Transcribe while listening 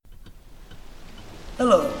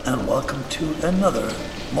Hello and welcome to another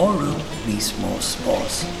More Room Meets More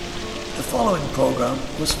SPÁS. The following program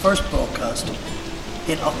was first broadcast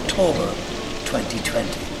in October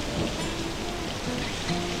 2020.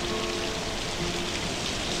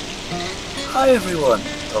 Hi everyone,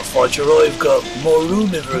 Tá fáilte roimh go More Room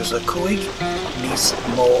Ivers a Cuig Meets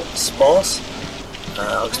More SPÁS.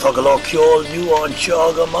 Agus tá go leor ceol nua an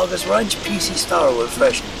teagam agus roinnt PC Star will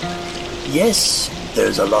freshen. Yes,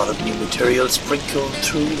 there's a lot of new material sprinkled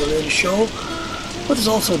through the little show, but there's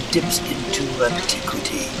also dips into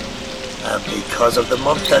antiquity. And because of the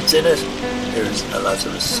month that's in it, here's a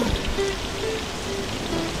Lazarus song.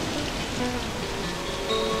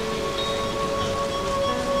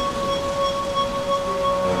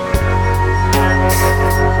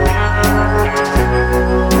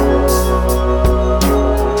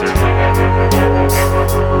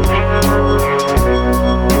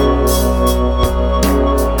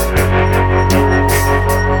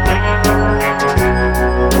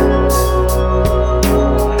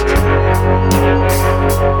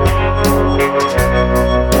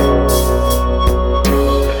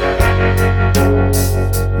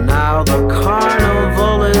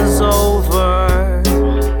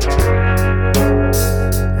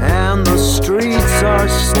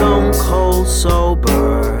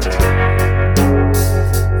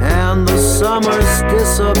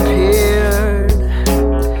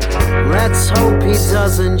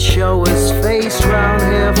 Doesn't show his face round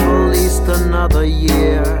here for at least another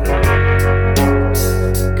year.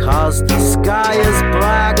 'Cause the sky is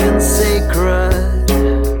black and sacred,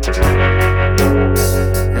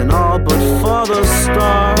 and all but for the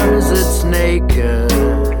stars it's naked.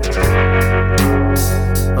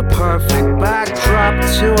 A perfect backdrop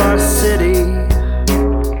to our city,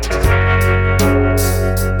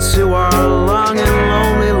 to our long and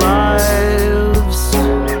lonely lives.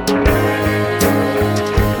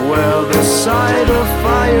 Well, the sight of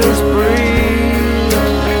fires breathe.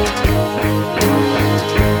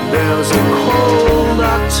 There's a cold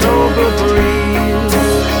October breeze,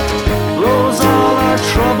 blows all our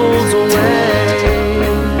troubles away.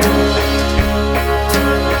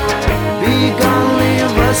 Be gone,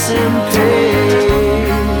 leave us in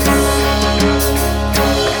peace.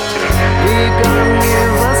 Be gone,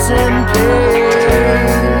 leave us in peace.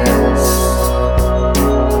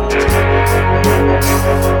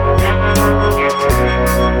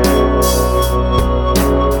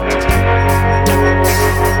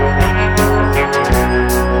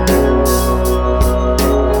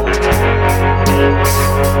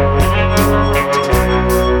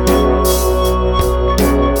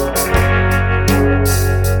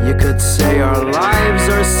 You could say our lives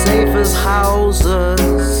are safe as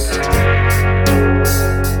houses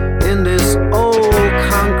in this old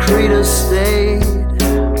concrete estate,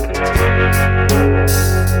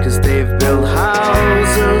 'cause they've built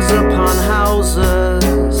houses upon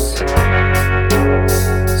houses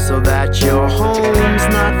so that your home's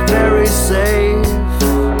not very safe.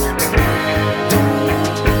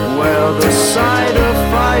 Well, the sight of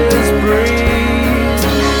fires breathe.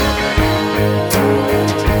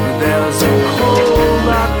 There's a cold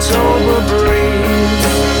October breeze,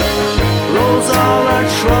 blows all our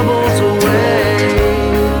troubles away.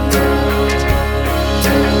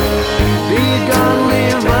 Be gone,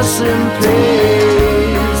 leave us in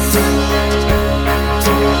peace.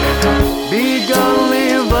 Be gone,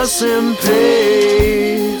 leave us in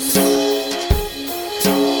peace.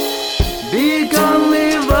 Be gone,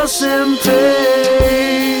 leave us in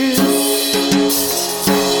peace.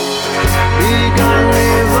 Be gone,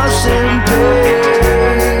 leave us in peace.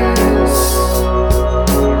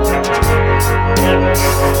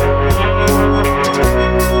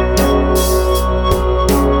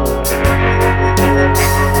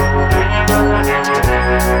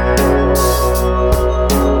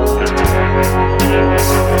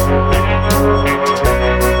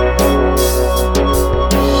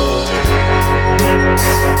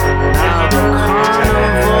 Now the carnival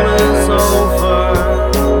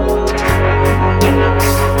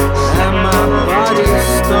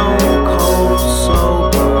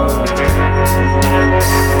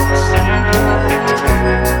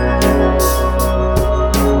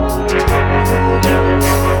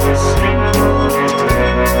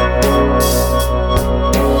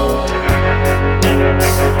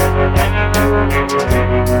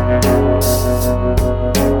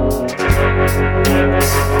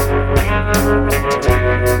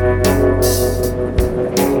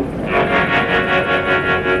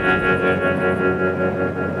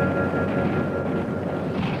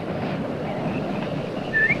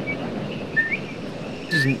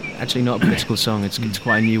actually not a political song. It's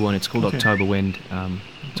quite a new one. It's called October Wind.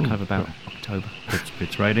 It's kind of about October.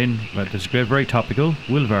 Fits right in. But it's very topical.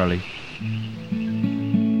 Will Varley.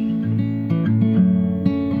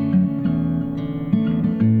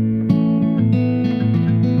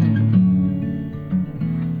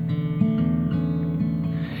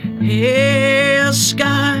 Hail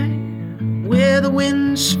sky, where the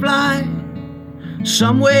winds fly,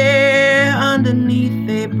 somewhere underneath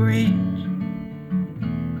a bridge.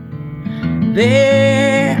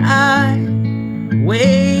 There I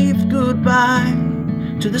waved goodbye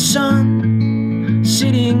to the sun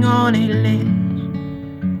sitting on a ledge,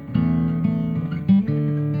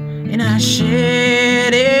 and I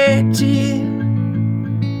shed a tear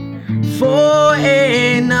for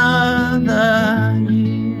another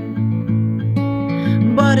year.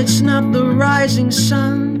 But it's not the rising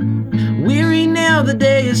sun, weary now the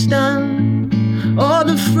day is done, or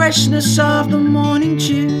the freshness of the morning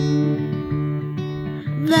dew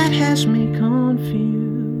that has me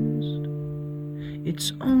confused.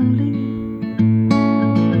 It's only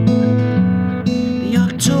the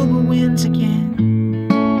October winds again.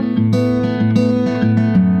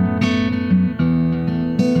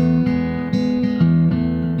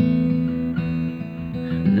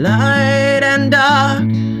 Light and dark,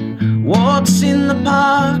 walks in the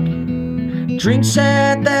park, drinks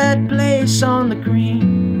at that place on the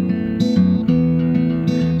green.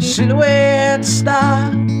 Silhouette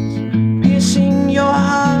stars piercing your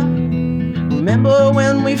heart. Remember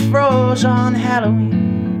when we froze on Halloween?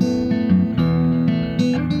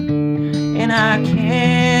 And I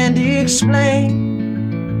can't explain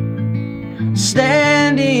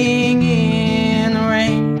standing in the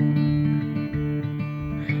rain.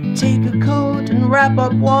 Take a coat and wrap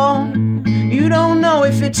up warm. You don't know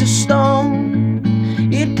if it's a stone.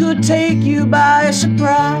 It could take you by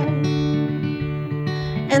surprise.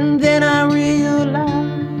 And then I realize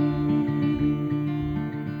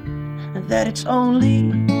that it's only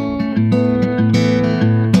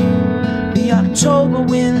the October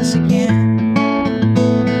winds again.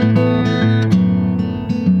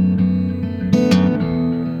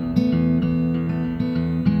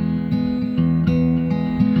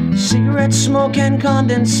 Cigarette smoke and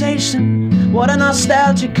condensation, what a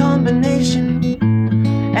nostalgic combination.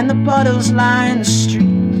 And the puddles line the street.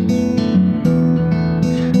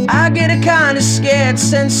 I get a kind of scared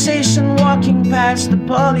sensation walking past the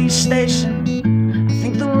police station. I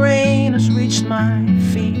think the rain has reached my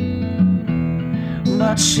feet,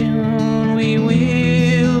 but soon we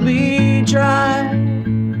will be dry,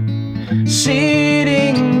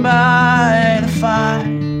 sitting by the fire.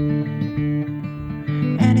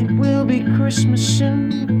 And it will be Christmas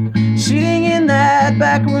soon, sitting in that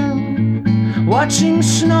back room, watching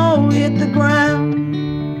snow hit the ground.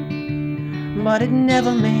 But it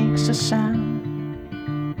never makes a sound,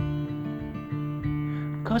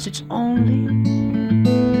 'cause it's only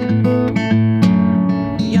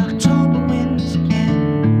the October winds again.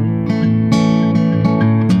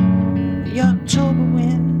 The October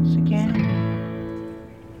winds again.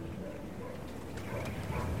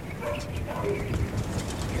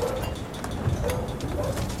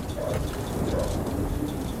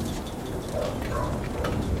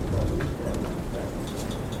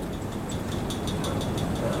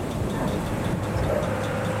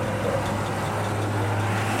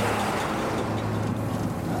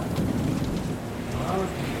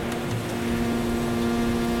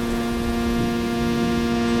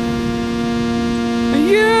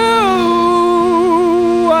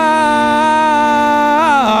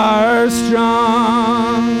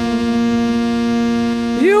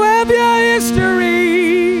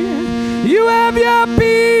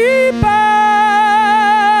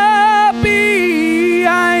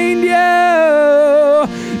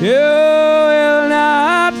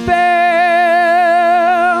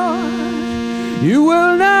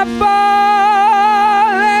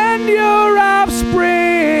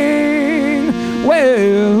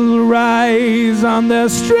 On the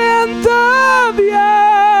strength of your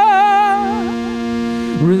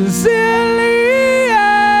resilience,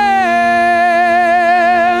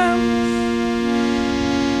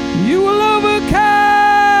 you will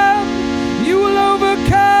overcome,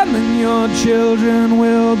 and your children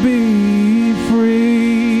will be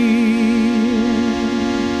free.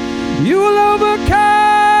 You will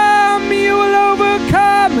overcome,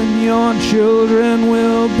 and your children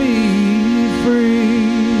will be free.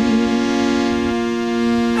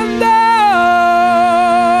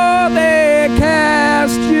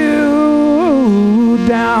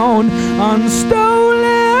 Down on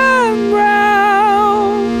stolen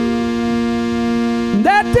ground,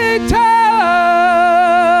 that they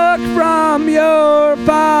took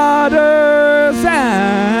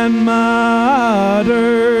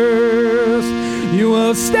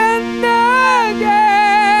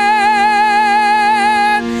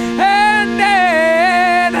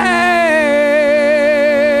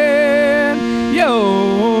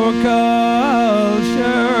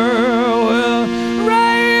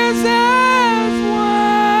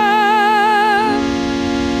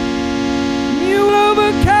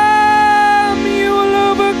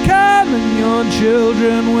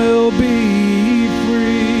children will be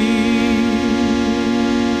free.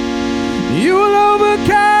 You will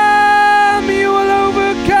overcome,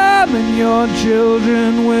 and your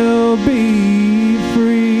children will be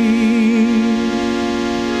free.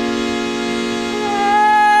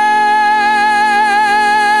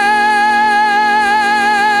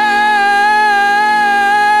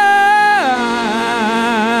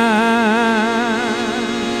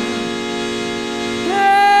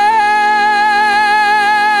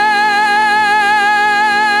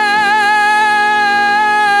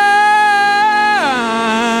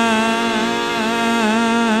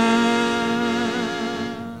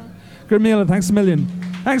 Grimila, thanks a million.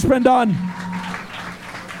 Thanks, Brendan.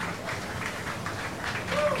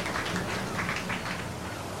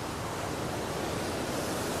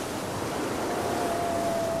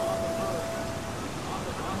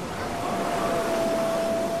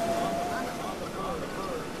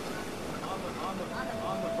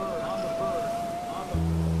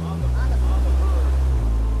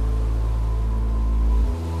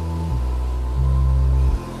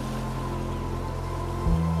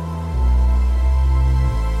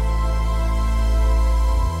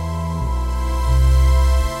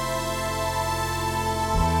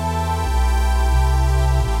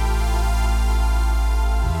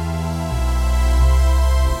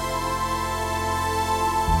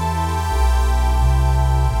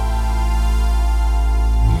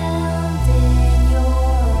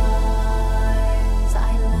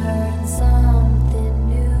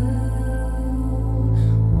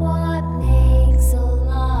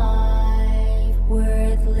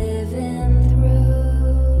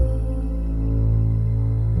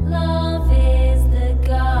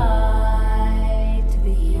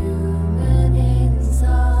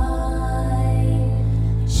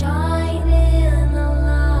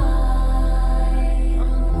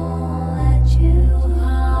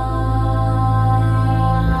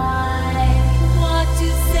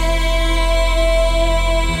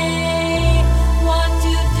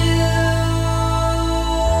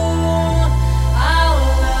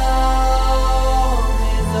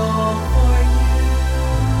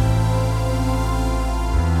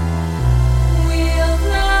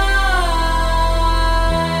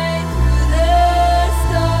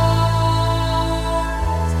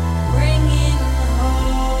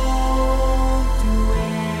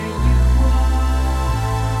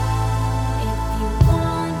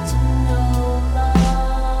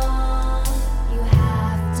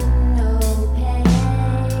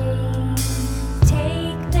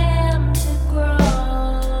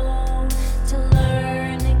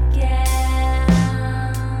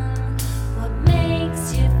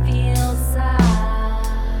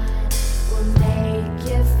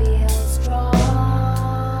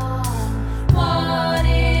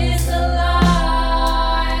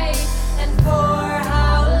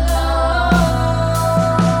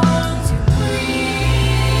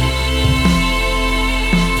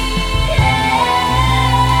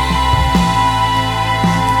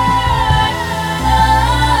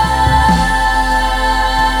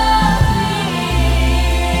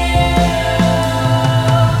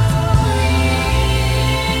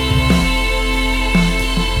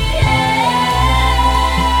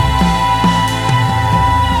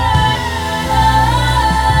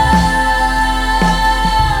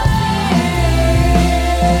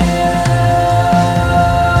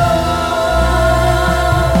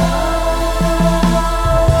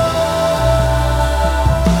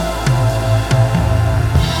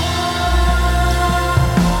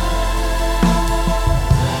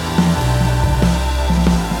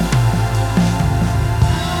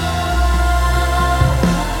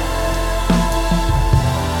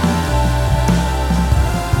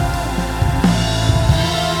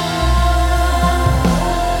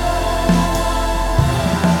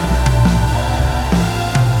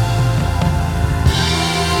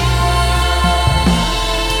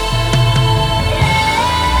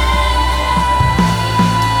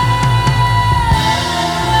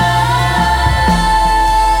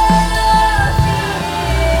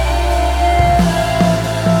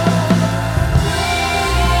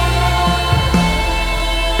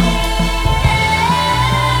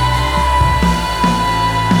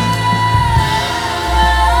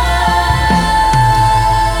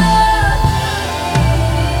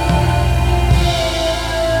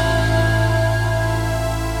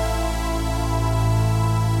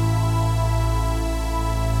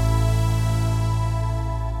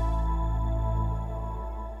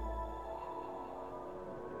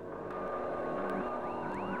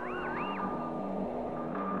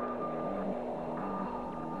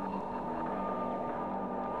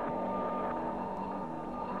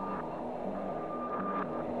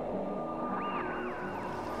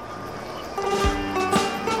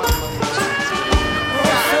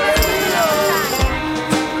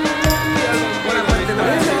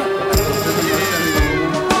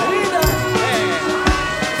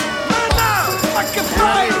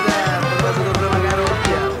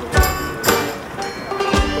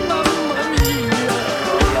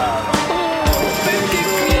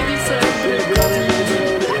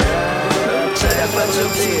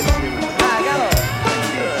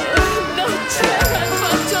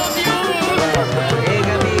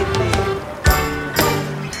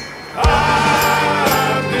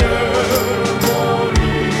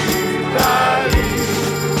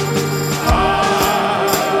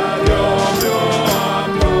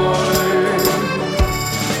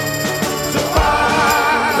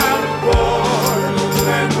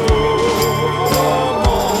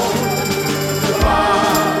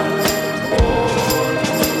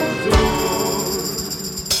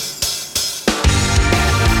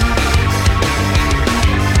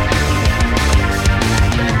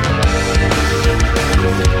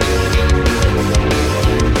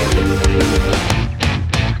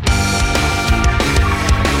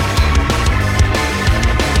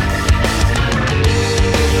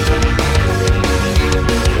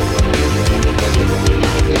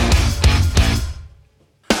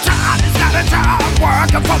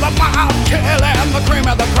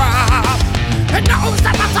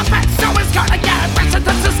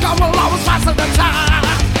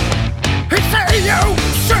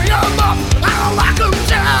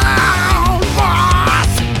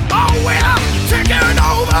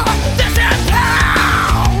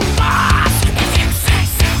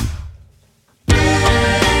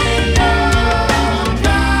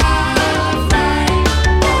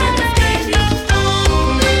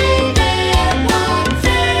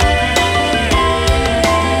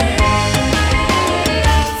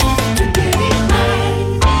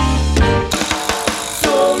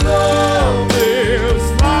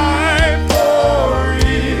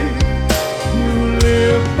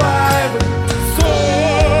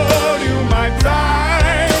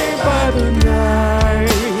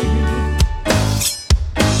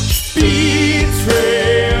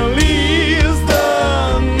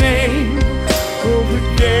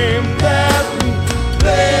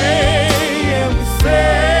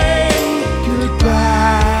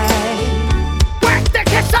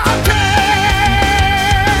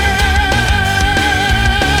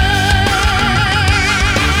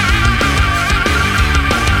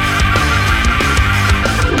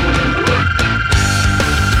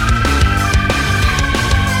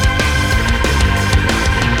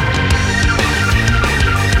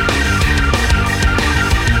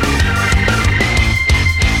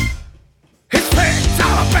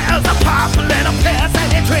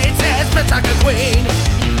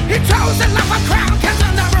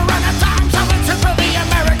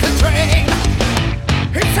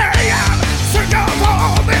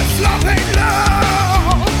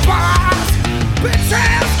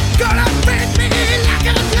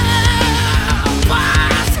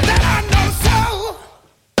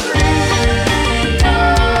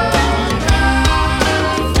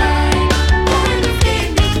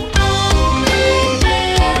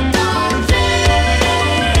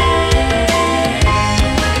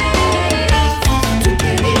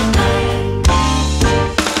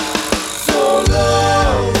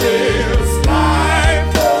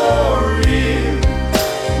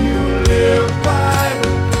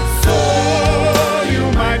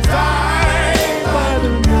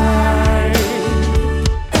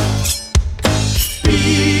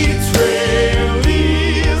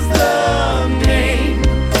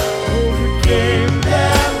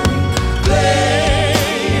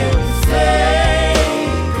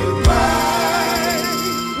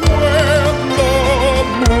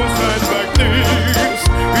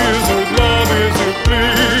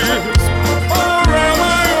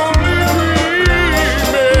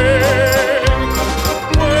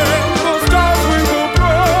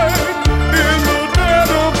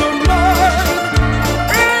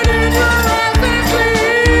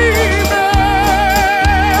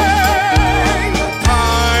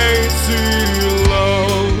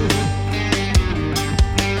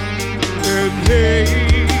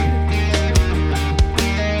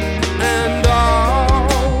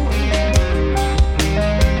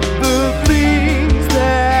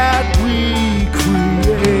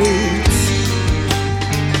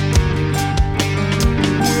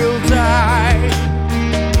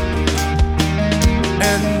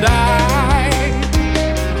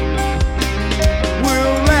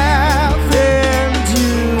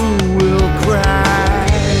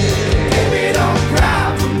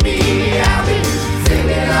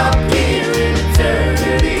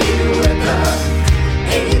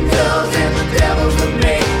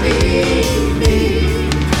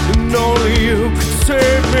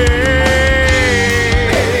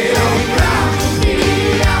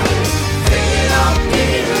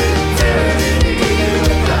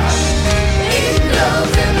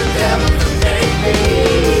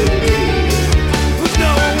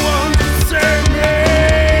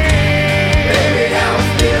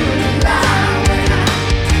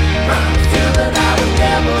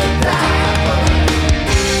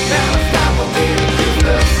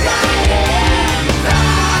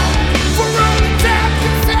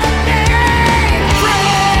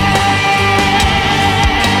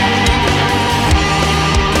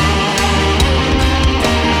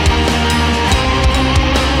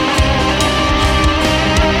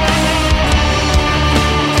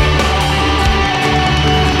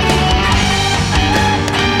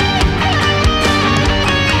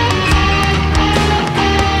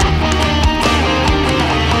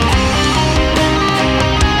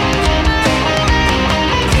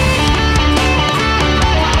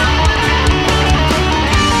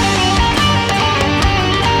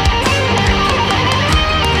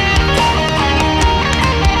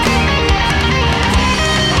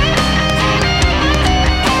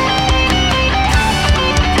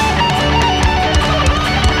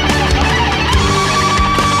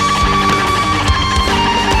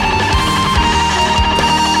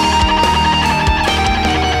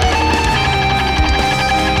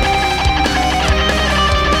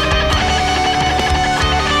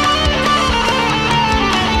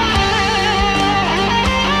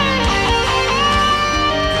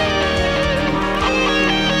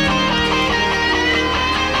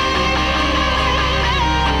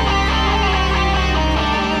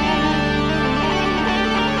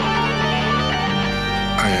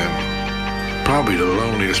 probably the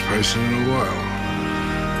loneliest person in the world,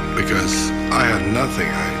 because I had nothing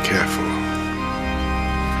I cared for.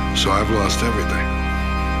 So I've lost everything.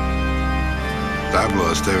 I've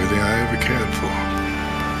lost everything I ever cared for.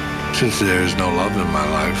 Since there is no love in my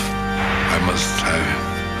life, I must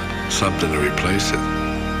have something to replace it.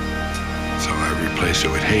 So I replace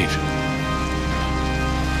it with hate.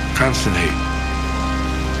 Constant hate.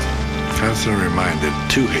 Constant reminder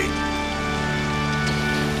to hate.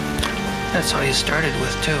 That's all you started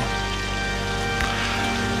with, too.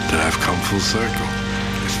 Then I've come full circle.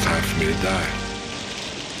 It's time for me to die.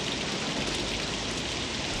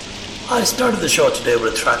 I started the show today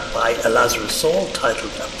with a track by a Lazarus Soul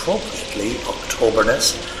titled appropriately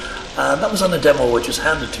Octoberness, and that was on a demo which was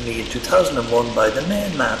handed to me in 2001 by the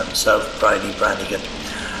main man himself, Bridie Brannigan.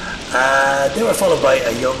 They were followed by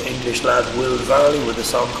a young English lad, Will Varley, with a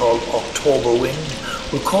song called October Wind,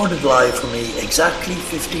 recorded live for me exactly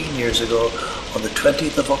 15 years ago on the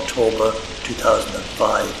 20th of October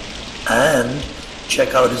 2005. And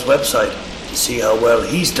check out his website to see how well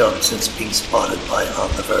he's done since being spotted by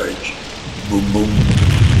On the Verge. Boom boom.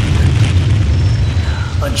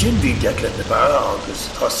 On Jim V. Declan de Barra agus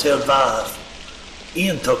Cosy Vav,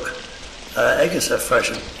 Ian took Agus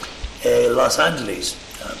freshen Los Angeles.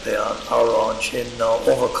 They are our chin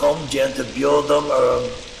overcome Genta Biodum or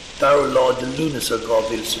Darulaw de Lunas or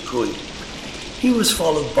Gavil Sukui. He was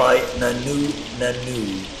followed by Nanu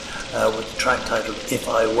with the track titled If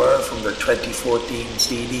I Were from their 2014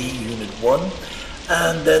 CD Unit 1,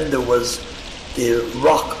 and then there was the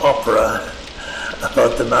rock opera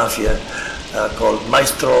about the mafia called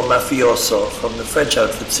Maestro Mafioso from the French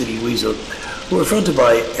outfit City Weezle, who were fronted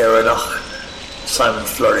by Erenach Simon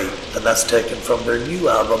Flurry, and that's taken from their new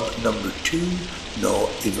album number 2, No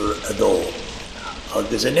Iver Ado.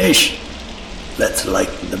 Agus Anish, let's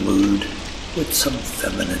lighten the mood with some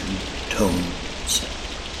feminine tones.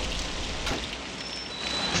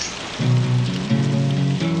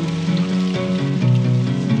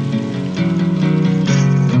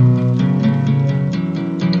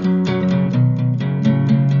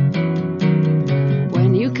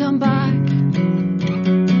 When you come back,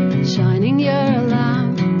 shining your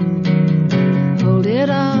lamp, hold it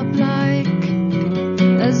up like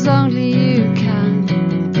as only you can.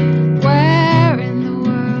 Where in the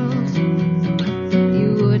world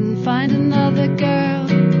you wouldn't find another girl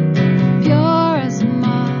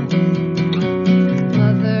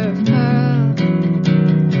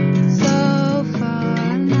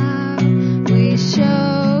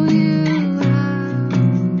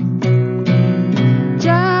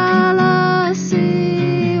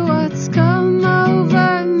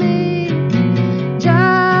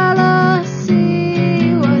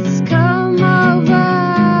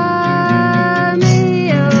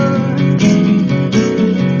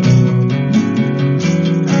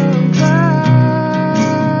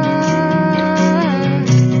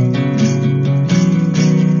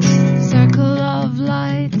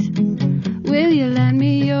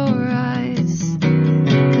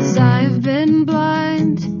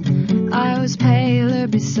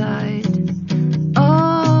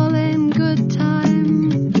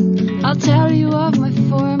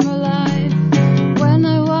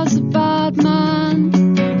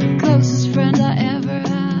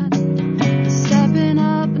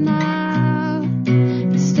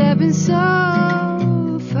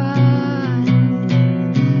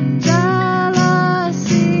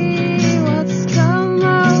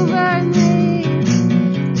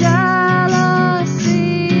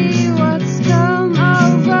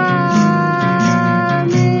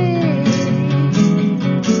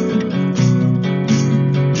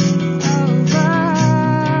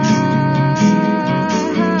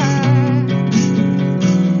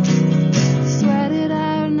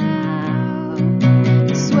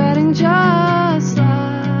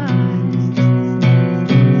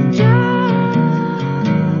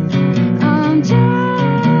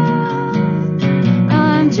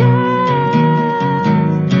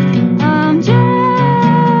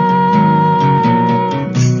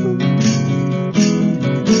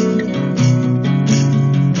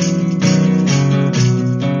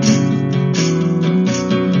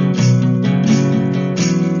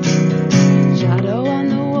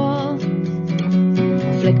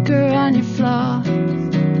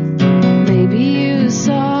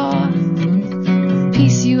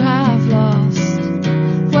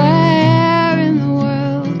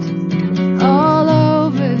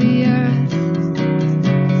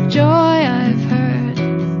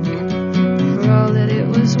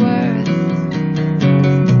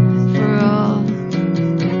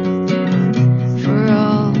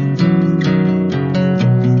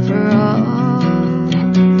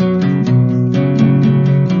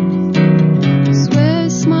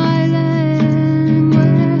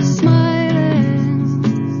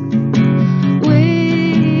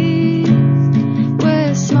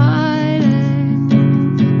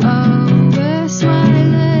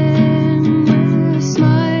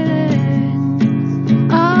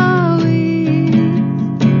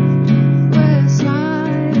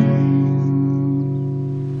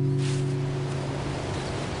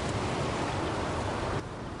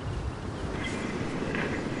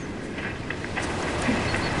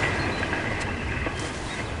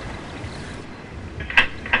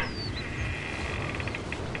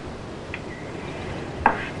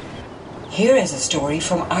Here is a story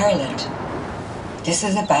from Ireland. This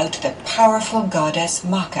is about the powerful goddess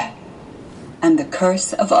Macha and the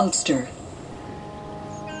curse of Ulster.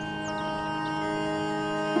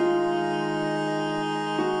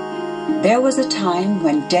 There was a time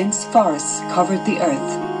when dense forests covered the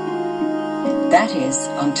earth. That is,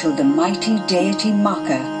 until the mighty deity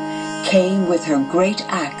Macha came with her great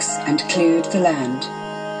axe and cleared the land,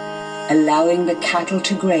 allowing the cattle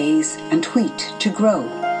to graze and wheat to grow.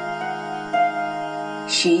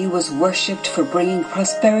 She was worshipped for bringing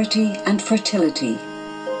prosperity and fertility.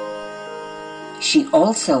 She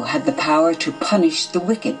also had the power to punish the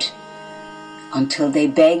wicked until they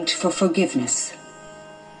begged for forgiveness.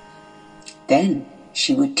 Then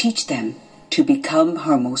she would teach them to become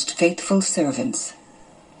her most faithful servants.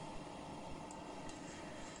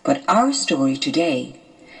 But our story today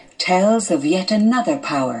tells of yet another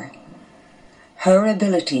power, her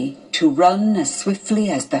ability to run as swiftly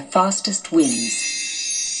as the fastest winds.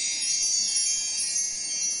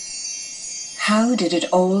 How did it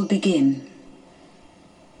all begin?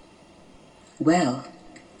 Well,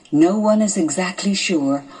 no one is exactly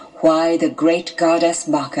sure why the great goddess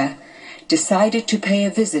Macha decided to pay a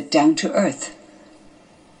visit down to earth.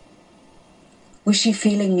 Was she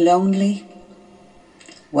feeling lonely?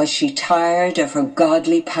 Was she tired of her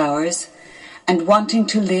godly powers and wanting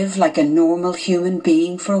to live like a normal human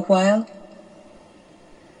being for a while?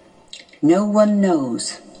 No one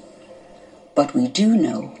knows, but we do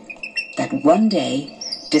know that one day,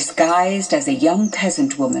 disguised as a young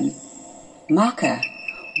peasant woman, Macha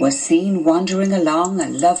was seen wandering along a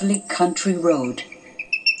lovely country road,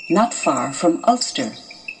 not far from Ulster.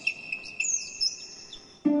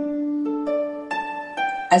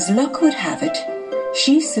 As luck would have it,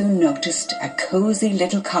 she soon noticed a cozy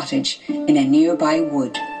little cottage in a nearby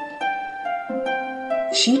wood.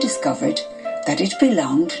 She discovered that it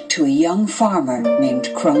belonged to a young farmer named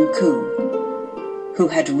Cronku, who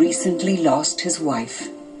had recently lost his wife.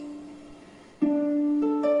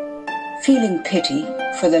 Feeling pity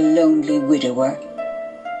for the lonely widower,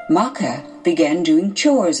 Macha began doing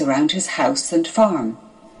chores around his house and farm.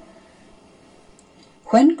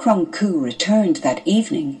 When Cronku returned that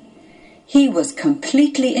evening, he was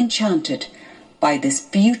completely enchanted by this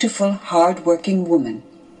beautiful, hard-working woman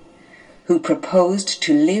who proposed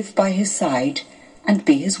to live by his side and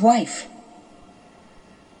be his wife.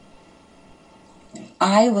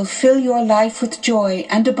 "I will fill your life with joy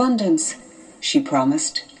and abundance," she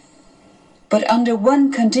promised. "But under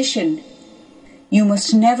one condition, you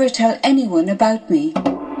must never tell anyone about me."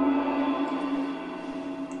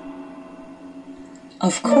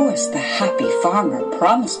 Of course, the happy farmer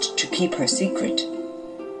promised to keep her secret.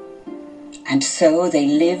 And so they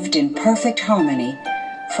lived in perfect harmony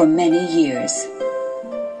for many years.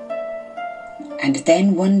 And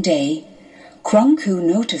then one day, Cronku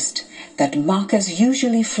noticed that Macha's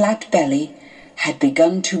usually flat belly had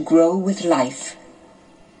begun to grow with life.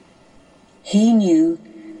 He knew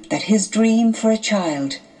that his dream for a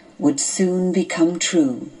child would soon become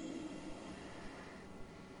true.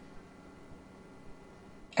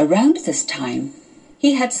 Around this time,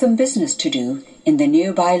 he had some business to do in the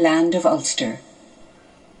nearby land of Ulster.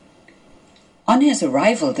 On his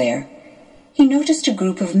arrival there, he noticed a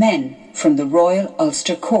group of men from the Royal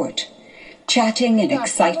Ulster Court chatting in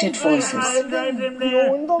excited voices.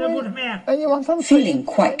 Feeling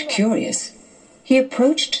quite curious, he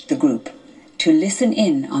approached the group to listen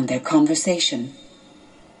in on their conversation.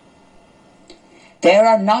 "There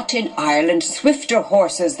are not in Ireland swifter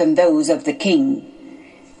horses than those of the king.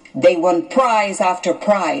 They won prize after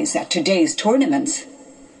prize at today's tournaments,"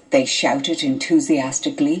 they shouted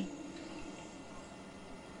enthusiastically.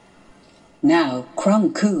 Now,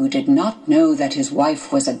 Cronku did not know that his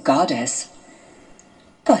wife was a goddess,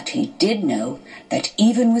 but he did know that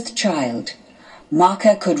even with child,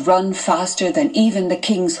 Macha could run faster than even the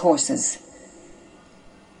king's horses.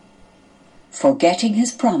 Forgetting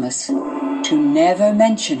his promise to never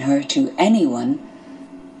mention her to anyone,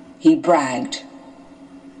 he bragged,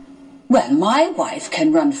 "Well, my wife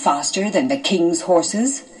can run faster than the king's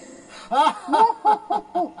horses."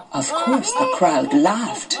 Of course, the crowd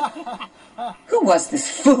laughed. Who was this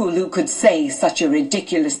fool who could say such a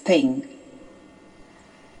ridiculous thing?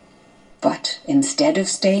 But instead of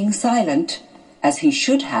staying silent, as he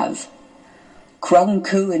should have,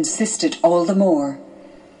 Cronku insisted all the more.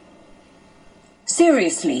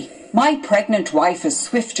 "Seriously, my pregnant wife is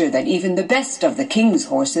swifter than even the best of the king's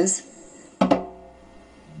horses."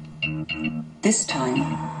 This time,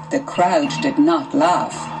 the crowd did not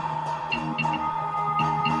laugh.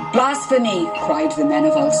 "Blasphemy!" cried the men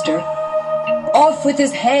of Ulster. "Off with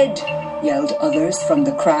his head! yelled others from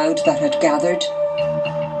the crowd that had gathered.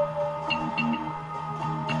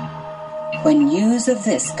 When news of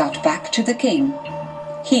this got back to the king,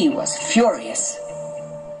 he was furious.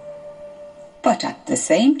 But at the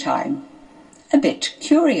same time, a bit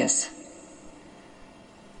curious.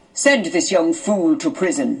 "Send this young fool to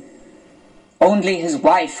prison. Only his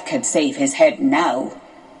wife can save his head now.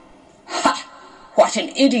 Ha! What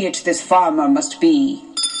an idiot this farmer must be."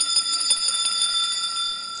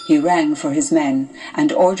 He rang for his men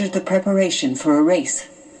and ordered the preparation for a race.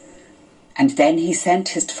 And then he sent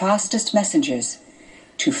his fastest messengers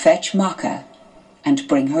to fetch Macha and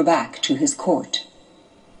bring her back to his court.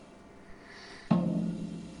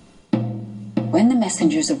 When the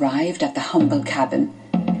messengers arrived at the humble cabin,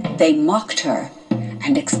 they mocked her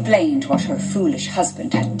and explained what her foolish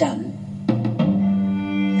husband had done.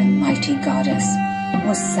 The mighty goddess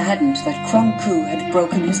was saddened that Crumcoo had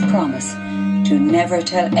broken his promise to never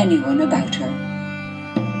tell anyone about her.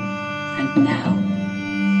 And now,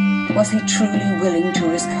 was he truly willing to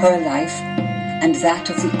risk her life and that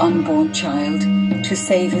of the unborn child to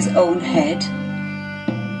save his own head?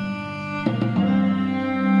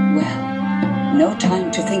 Well, no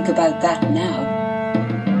time to think about that now.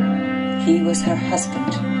 He was her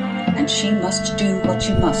husband, and she must do what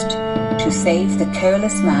she must to save the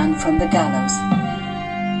careless man from the gallows.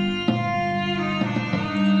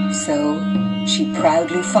 So she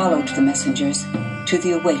proudly followed the messengers to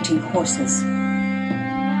the awaiting horses.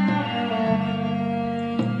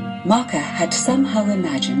 Macha had somehow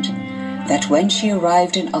imagined that when she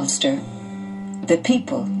arrived in Ulster, the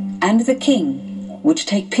people and the king would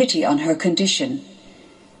take pity on her condition.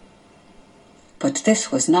 But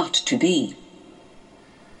this was not to be.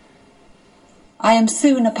 "I am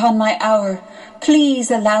soon upon my hour. Please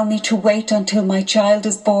allow me to wait until my child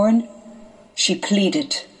is born," she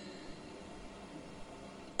pleaded.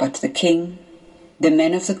 But the king, the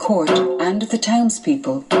men of the court, and the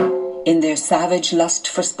townspeople, in their savage lust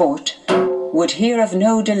for sport, would hear of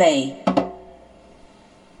no delay.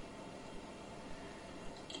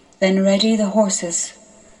 "Then ready the horses,"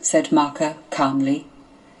 said Macha calmly,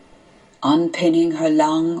 unpinning her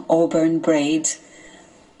long auburn braids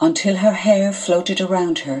until her hair floated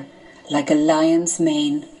around her like a lion's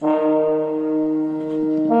mane.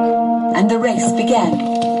 And the race began.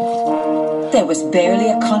 There was barely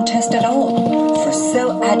a contest at all, for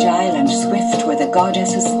so agile and swift were the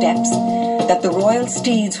goddess's steps that the royal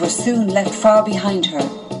steeds were soon left far behind her.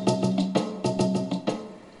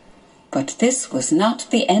 But this was not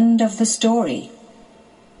the end of the story.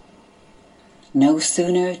 No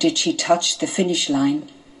sooner did she touch the finish line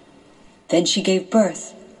than she gave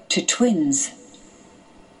birth to twins.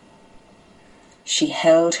 She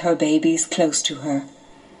held her babies close to her,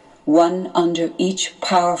 one under each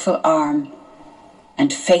powerful arm,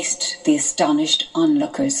 and faced the astonished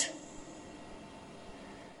onlookers.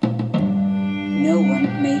 No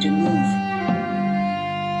one made a move.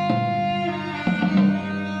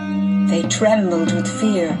 They trembled with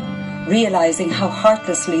fear, realizing how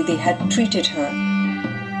heartlessly they had treated her.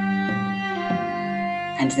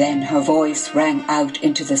 And then her voice rang out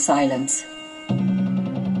into the silence.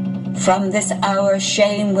 "From this hour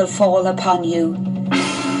shame will fall upon you.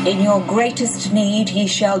 In your greatest need he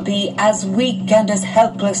shall be as weak and as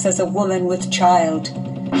helpless as a woman with child.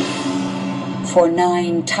 For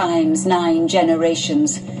 9 times 9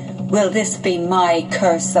 generations will this be my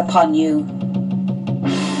curse upon you."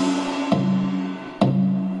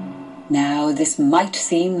 Now, this might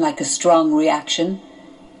seem like a strong reaction,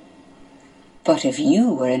 but if you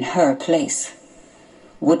were in her place,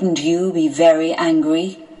 wouldn't you be very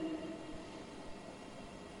angry?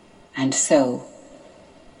 And so,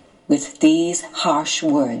 with these harsh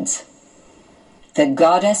words, the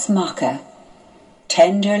goddess Macha,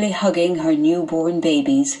 tenderly hugging her newborn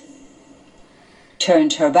babies,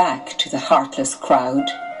 turned her back to the heartless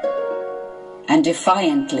crowd and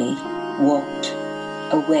defiantly walked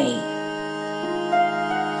away.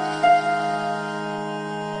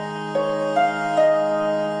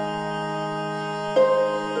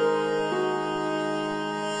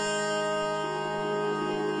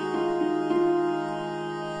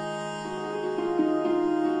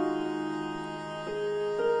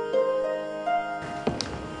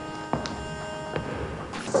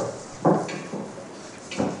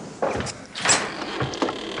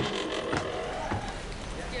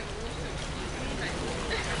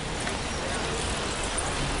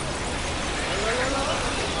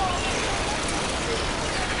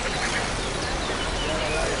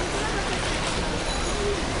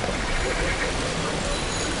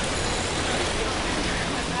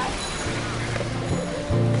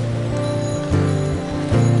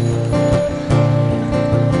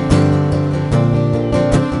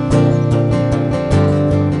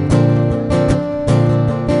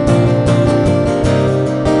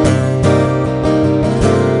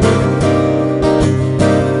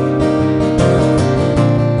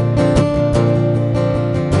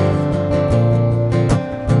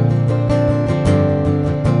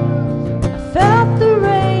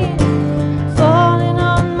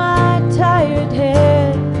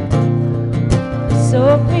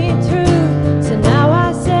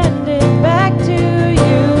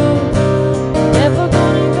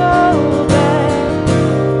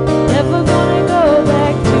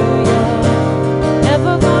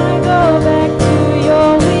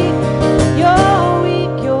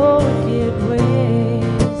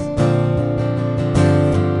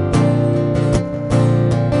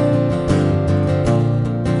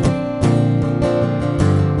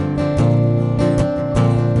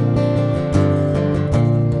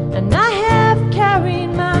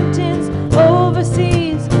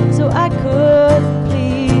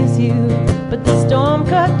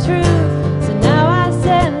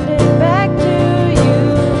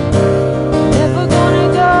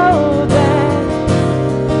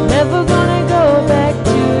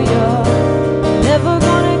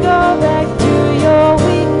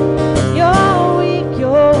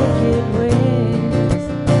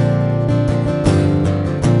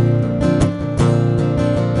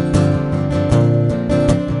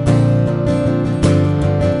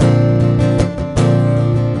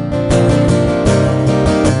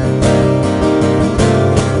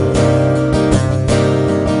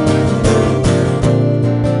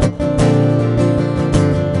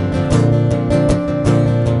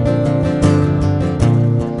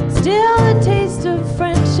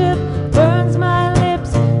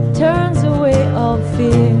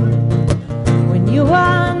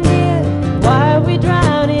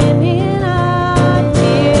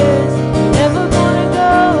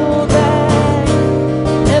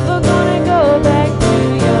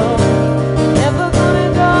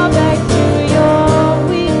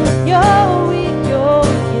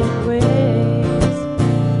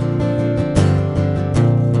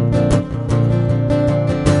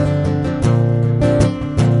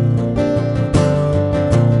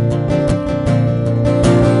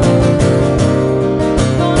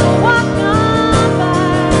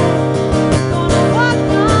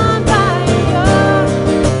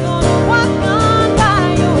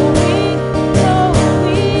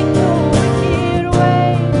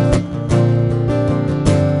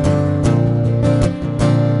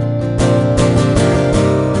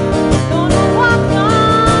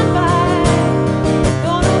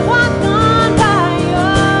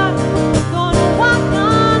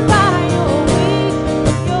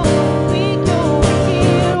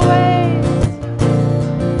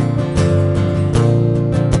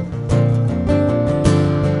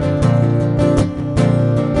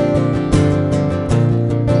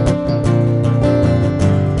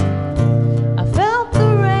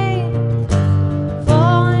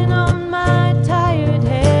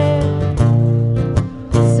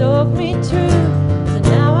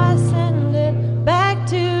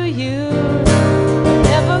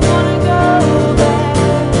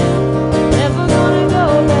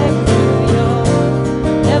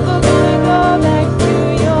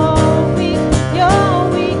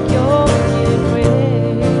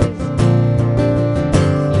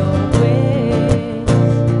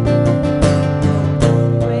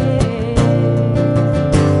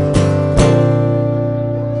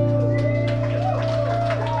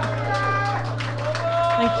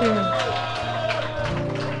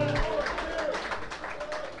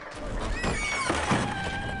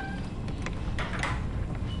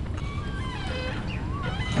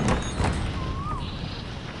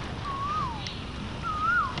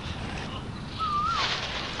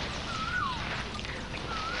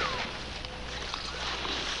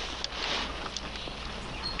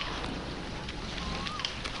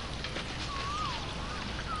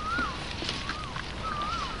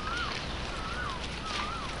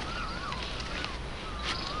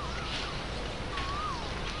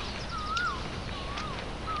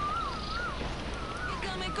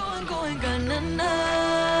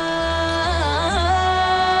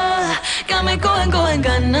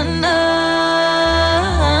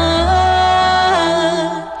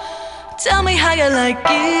 Tell me how you like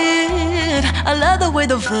it. I love the way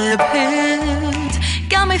the vibe hits.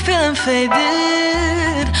 Got me feeling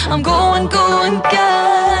faded. I'm going, God.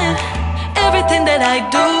 Everything that I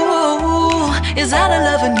do is out of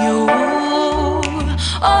loving you.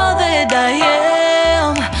 All that I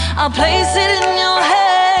am, I'll place it in your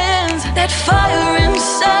hands. That fire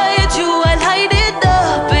inside you, I light it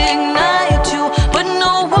up, ignite you. But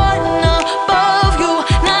no one above you,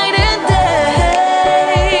 night and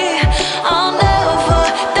day. I'll never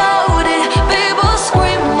doubt it. Baby,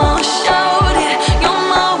 scream or shout it. You're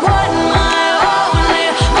my one, my only,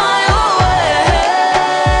 my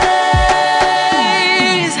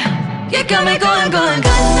always. You got me going, na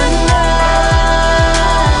na.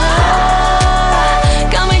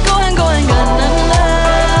 Got me going, na na.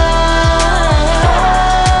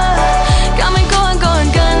 Got me going, na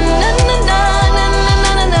na na na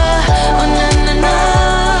na na na. Oh na na na.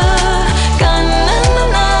 Got na na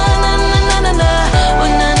na na na na na. Oh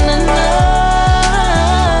na na na.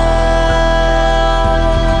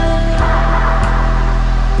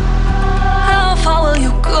 How far will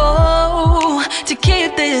you go to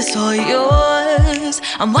keep this all yours?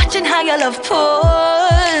 I'm watching how your love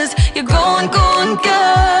pours. You're going, good.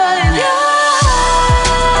 Yeah.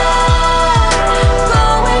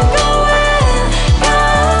 Going, go.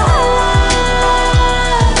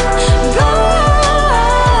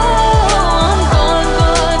 I'm going,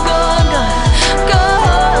 good.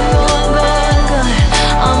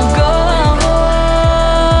 I'm going.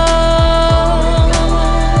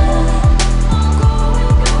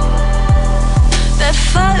 That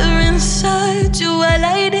fire inside you, I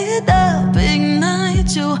light it up,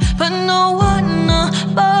 ignite you. But no one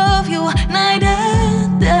above you, night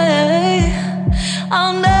and day.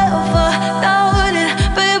 I'll never doubt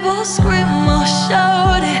it, baby, scream or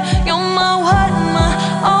shout it. You're my one, my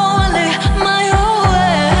only, my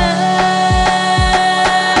always.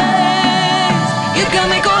 You got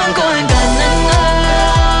me going, na na.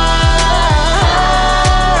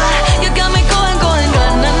 You got me going, na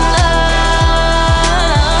na.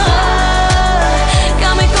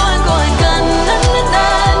 Got me going, na na na na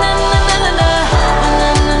na na. Na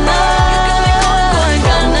na na. You got me going,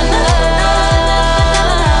 na na na. You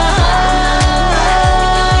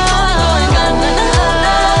got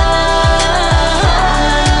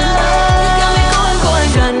me going,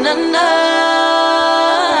 na na.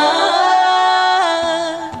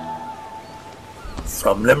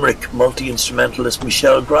 From Limerick, multi-instrumentalist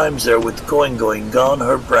Michelle Grimes there with Going Gone,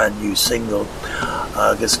 her brand new single.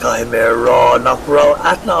 Agus Cahimere Raw Knockrow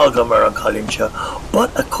at Nalgamar and Colincha. But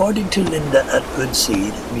according to Linda at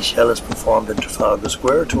Hoodseed, Michelle has performed in Trafalgar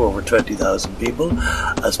Square to over 20,000 people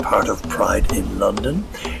as part of Pride in London.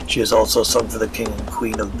 She has also sung for the King and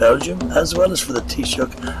Queen of Belgium, as well as for the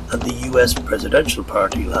Taoiseach and the US presidential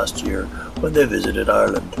party last year when they visited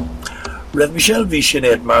Ireland. Rev Michelle v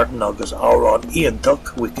Sinead Martin agus Auron Ian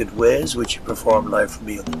Tuck Wicked Ways, which he performed live for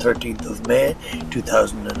me on the 13th of May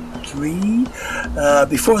 2003.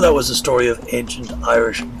 Before that was the story of ancient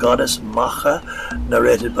Irish goddess Macha,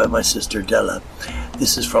 narrated by my sister Della.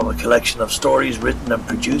 This is from a collection of stories written and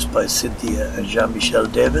produced by Cynthia and Jean-Michel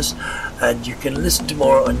Davis, and you can listen to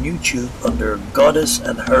more on YouTube under Goddess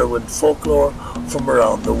and Heroine Folklore from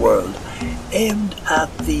around the world, aimed at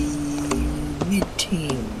the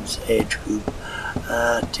mid-teens age group,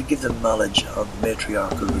 to give them knowledge of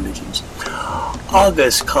matriarchal religions.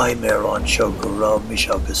 Agus Cahimere an seo go rá mis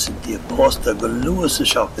agus Cynthia posta go luas a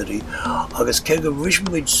seachtarí agus ce go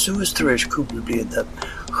bhrismuid suas tar éis cúpla blianta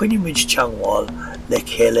chuinemuid teangháil le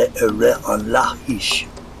chéile a ré an leathis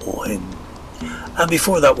ó him. And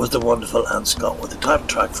before that was the wonderful Anne Scott with a top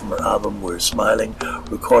track from her album We're Smiling,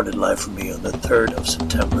 recorded live for me on the 3rd of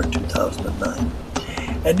September 2009.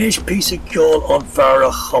 And this piece of ceol on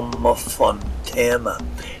Farah Chumma Fun Tema,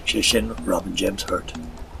 Shin Robin James Hurt.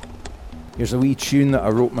 Here's a wee tune that I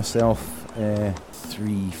wrote myself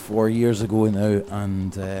 3-4 years ago now,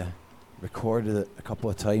 and recorded it a couple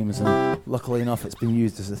of times, and luckily enough it's been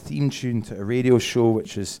used as a theme tune to a radio show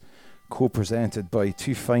which is co-presented by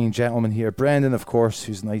two fine gentlemen here, Brendan of course,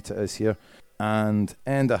 whose night it is here, and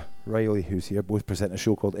Enda Riley, who's here, both present a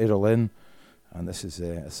show called RadioLee, and this is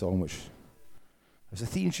a song which is a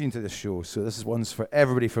theme tune to this show, so this is one's for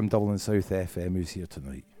everybody from Dublin South FM who's here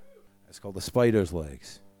tonight. It's called The Spider's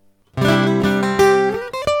Legs.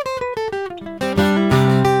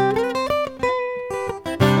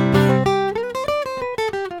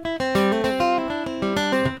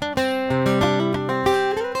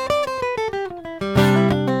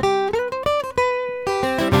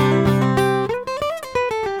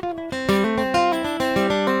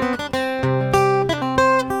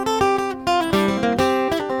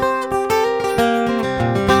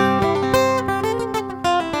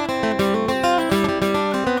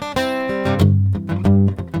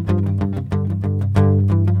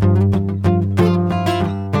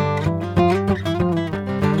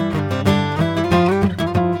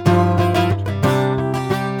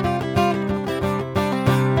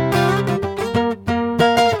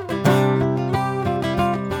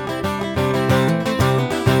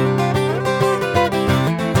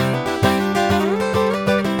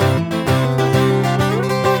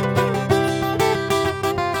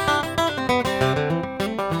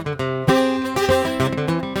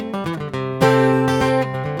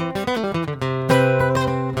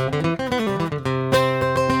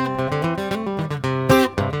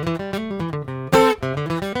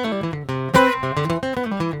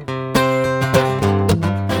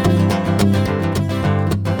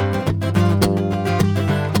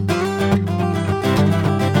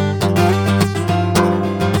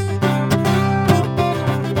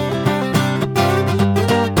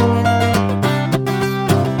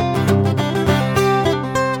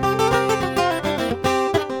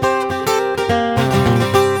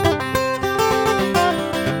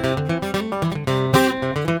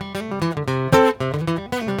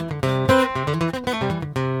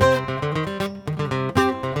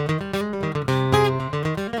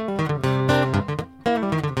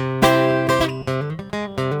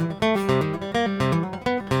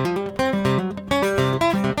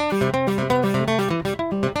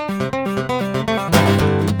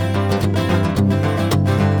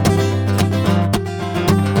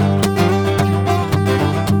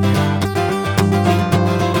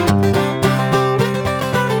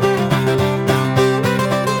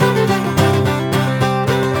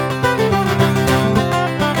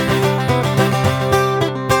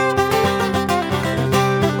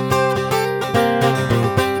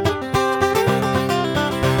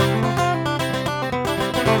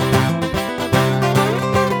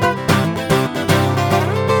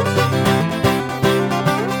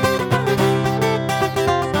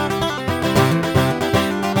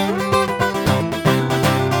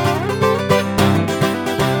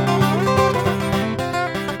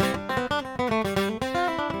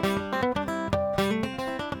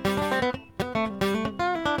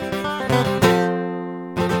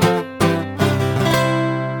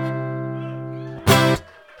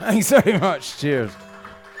 Thanks very much. Cheers.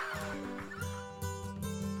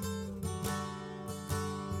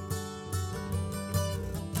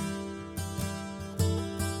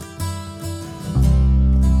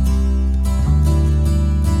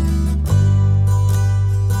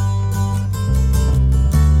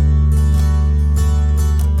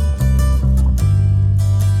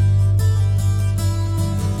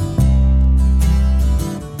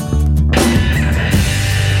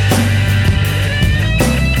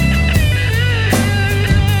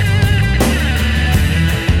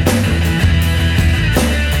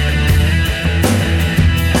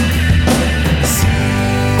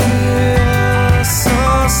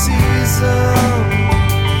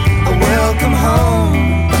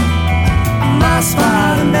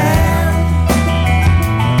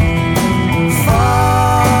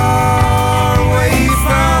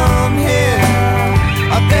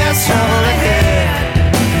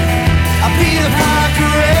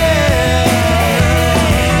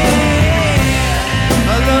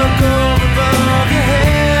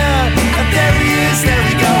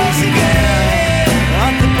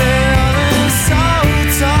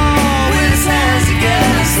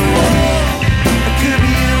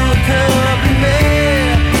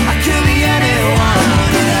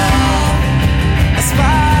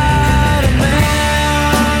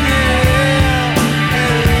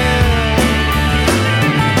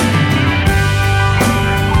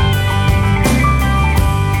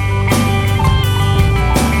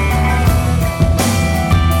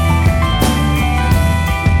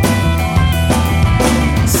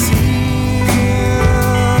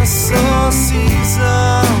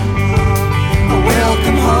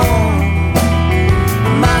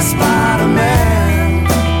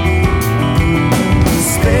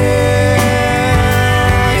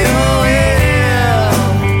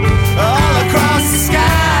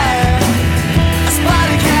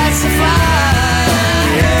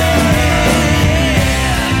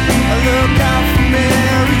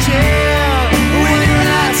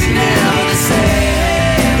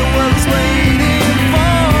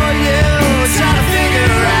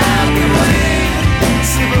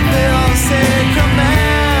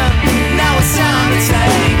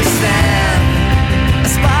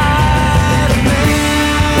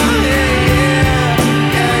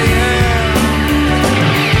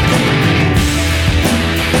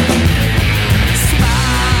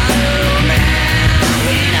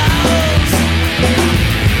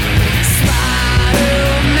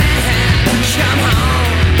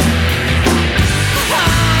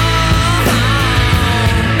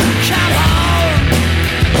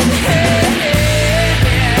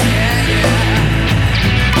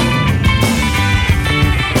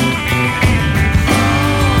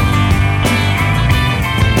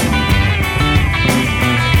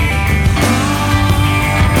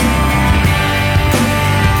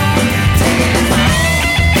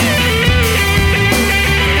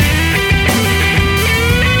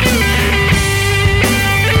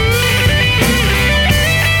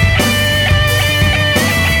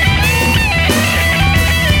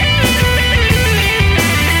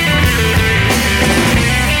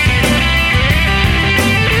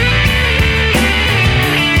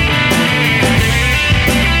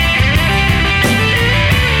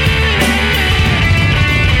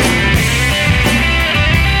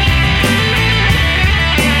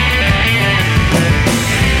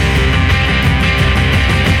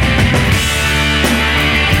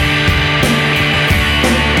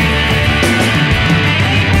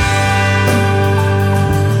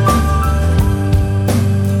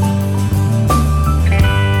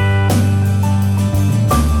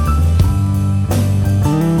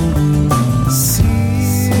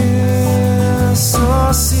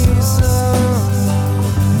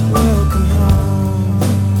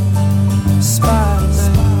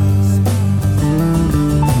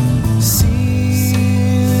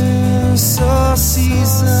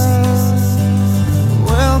 myself,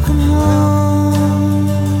 welcome home,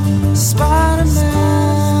 Spiderman.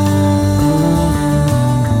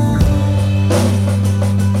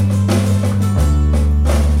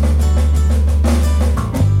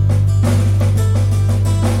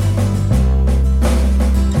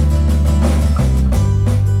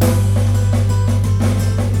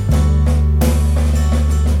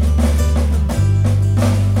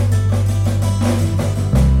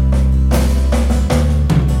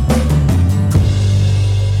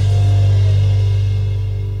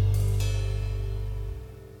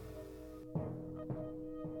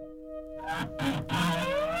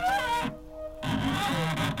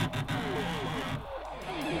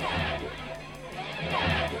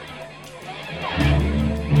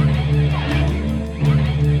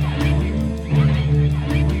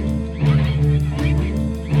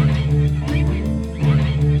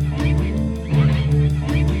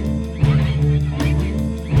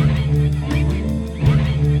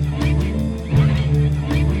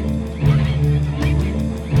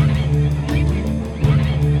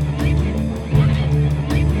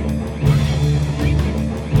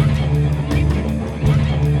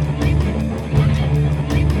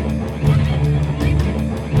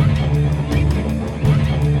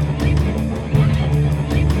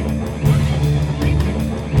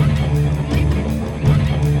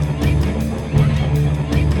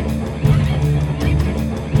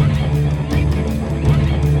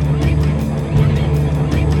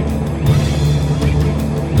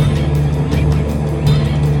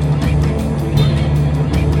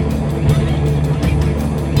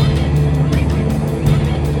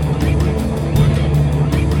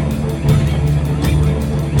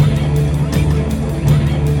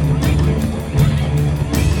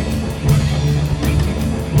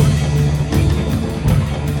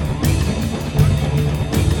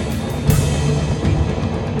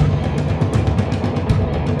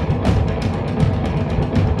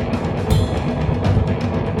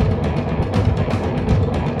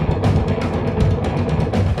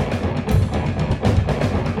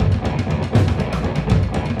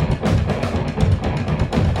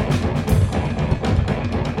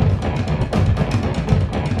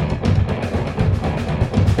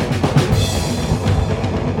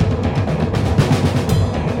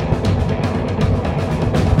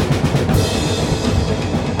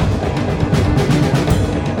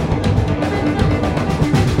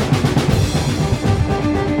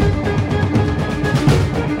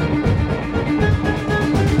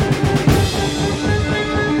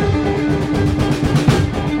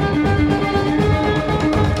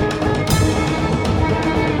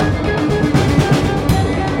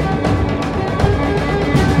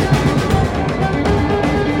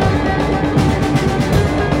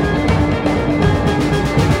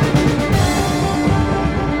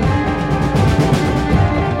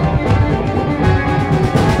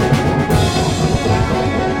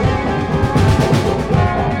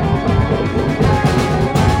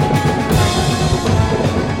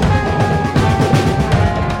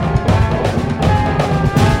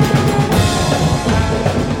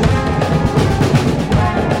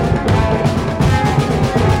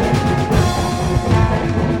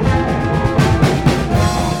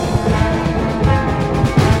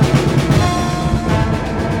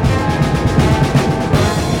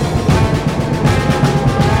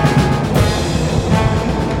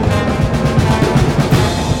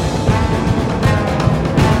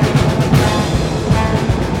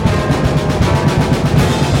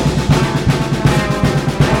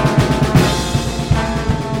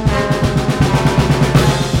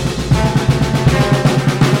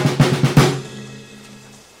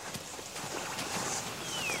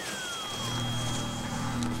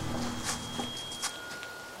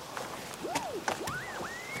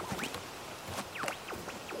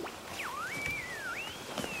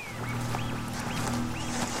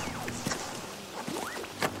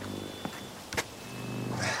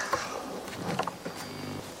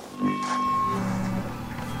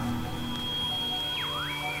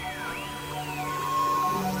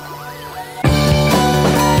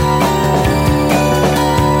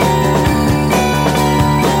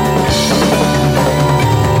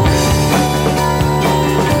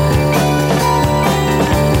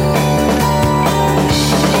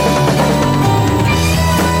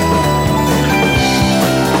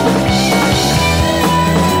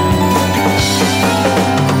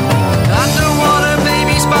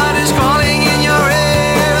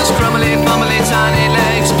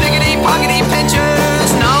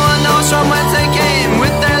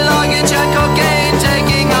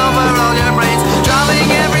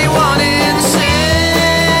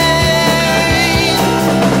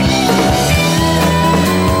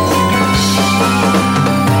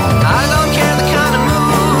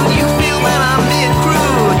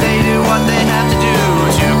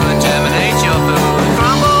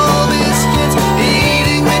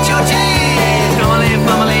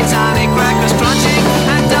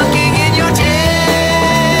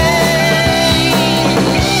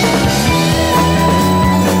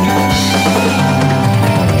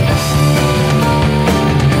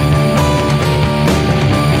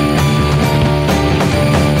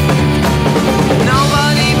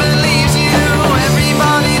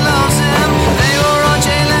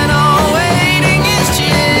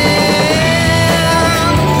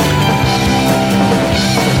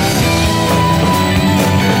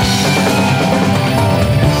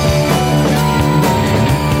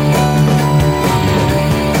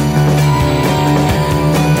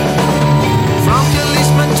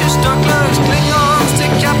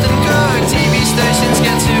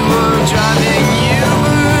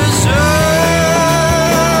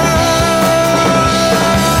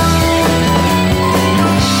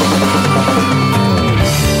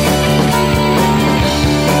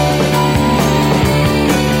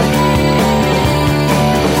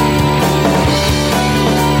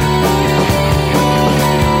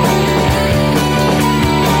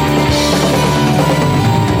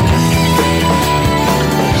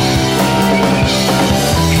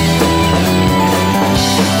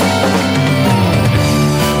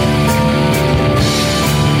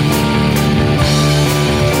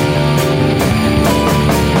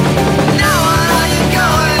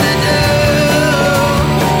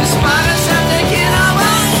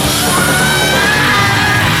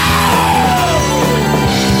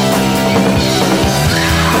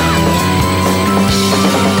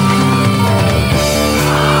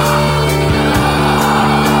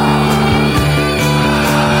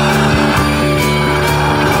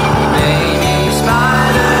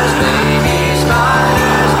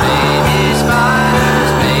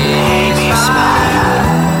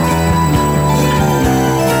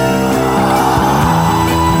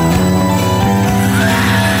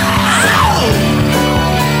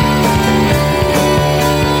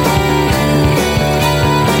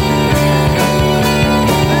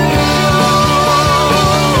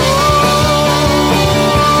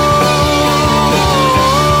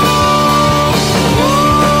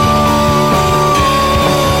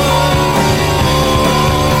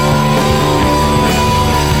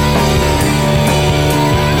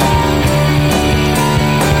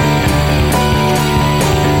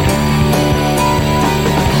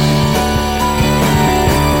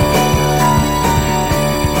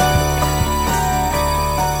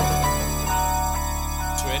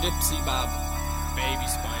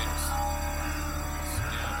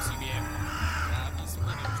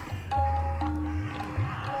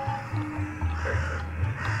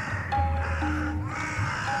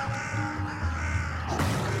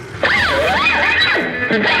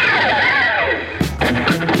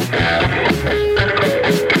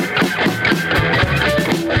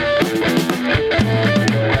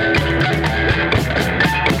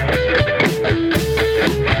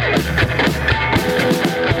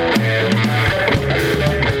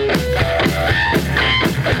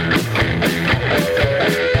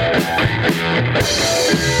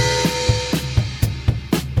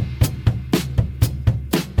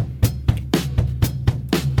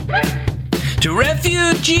 Do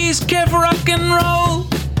refugees care for rock and roll?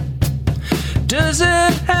 Does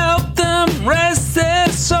it help them rest their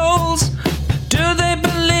souls? Do they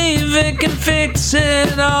believe it can fix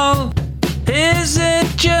it all? Is it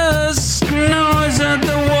just noise at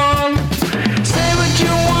the wall? Say what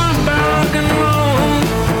you want about rock and roll.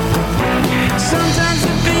 Sometimes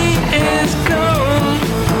the beat is cold,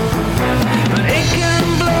 but it can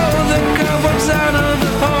blow the cobwebs out of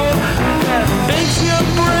the hole that makes your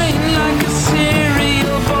brain like a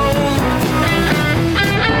cereal bowl.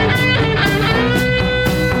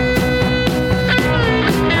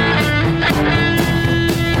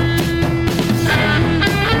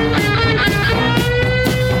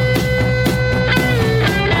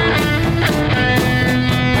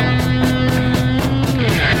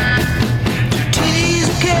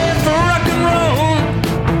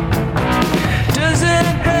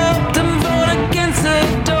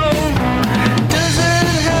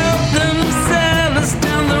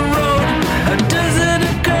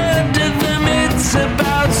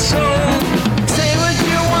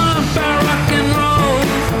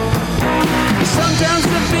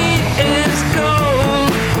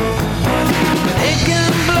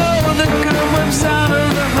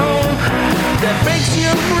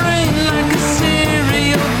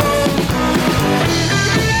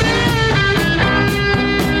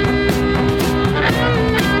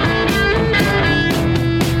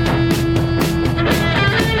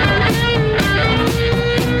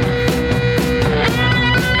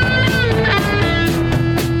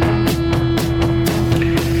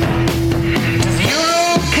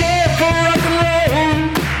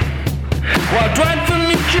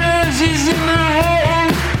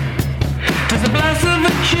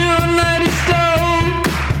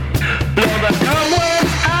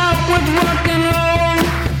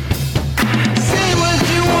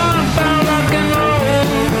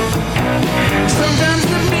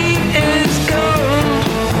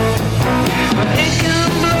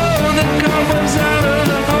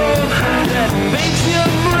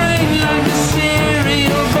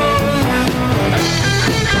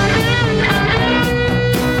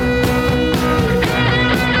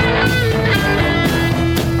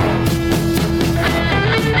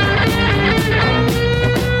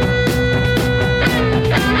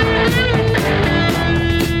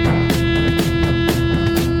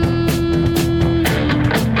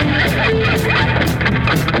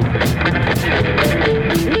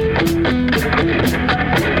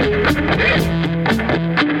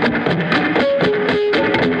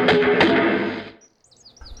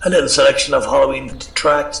 A little selection of Halloween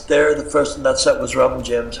tracks there. The first in that set was Robin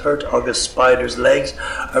James Hurt, August Spider's Legs,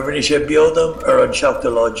 Arinisha Biodam, Uran Shock the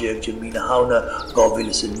Logic, Jamina Hauna,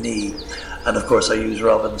 Govilis and Knee. And of course I use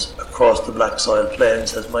Robin's Across the Black Soil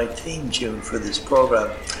Plains as my theme tune for this programme.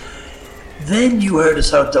 Then you heard a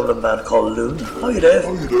South Dublin band called Loon. Hi Dave.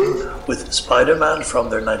 Hi Dave. With Spiderman from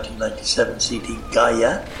their 1997 CD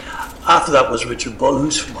Gaia. After that was Richard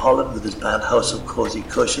Bullhoose from Holland with his band House of Cosy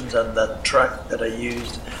Cushions, and that track that I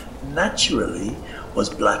used naturally was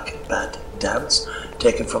Black Bat Dance,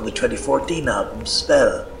 taken from the 2014 album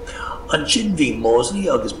Spell. On Chin V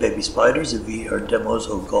Moesley, August Baby Spiders, a V her demos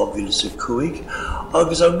of Govilus Kuig,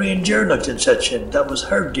 August on Rain Gealach in Sechin, that was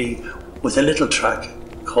Herb D with a little track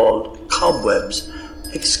called Cobwebs,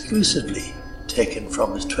 exclusively taken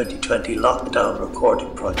from his 2020 lockdown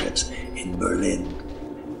recording projects in Berlin.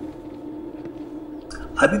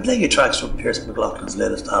 I've been playing tracks from Pearse McGloughlin's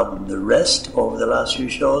latest album, The Rest, over the last few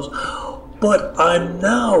shows, but I'm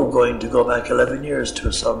now going to go back 11 years to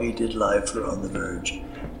a song he did live for On the Verge.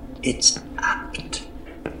 It's apt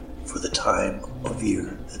for the time of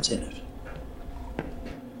year that's in it.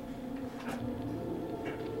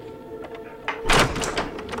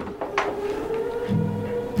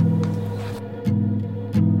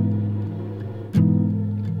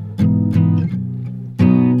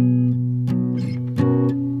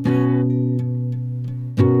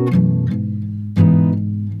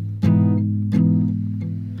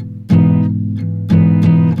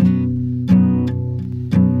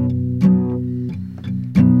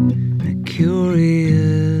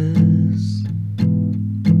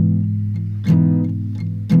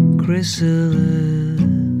 Chrysalis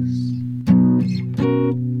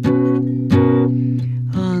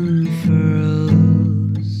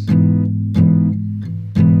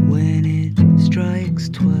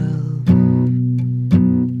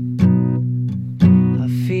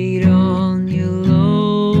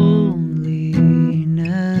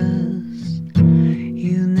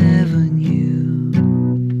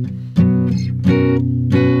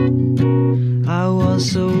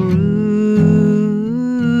so rootless,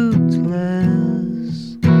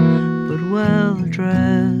 but well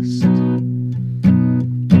dressed,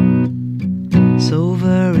 so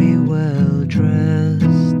very well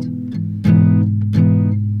dressed.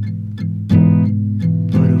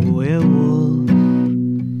 But a werewolf,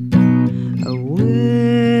 a werewolf,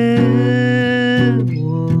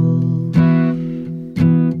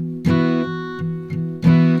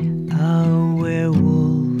 a werewolf.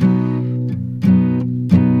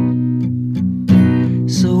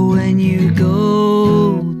 So when you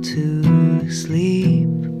go to sleep,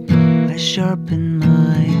 I sharpen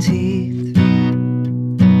my teeth.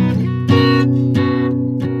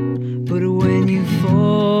 But when you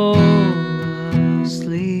fall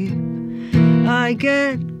asleep, I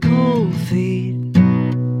get cold feet.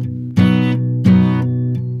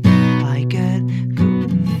 I get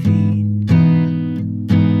cold feet.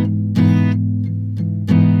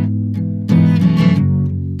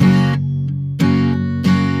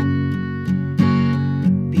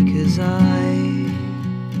 Because I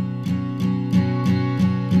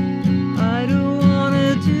don't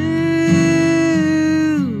wanna do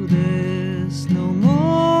this no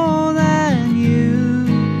more than you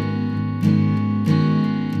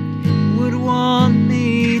would want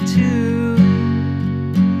me to.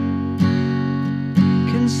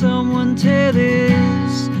 Can someone tear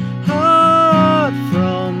this heart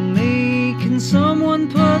from me? Can someone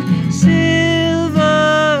put silver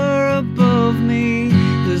above me?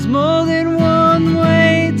 There's more than one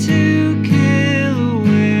way to kill a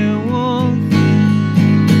werewolf.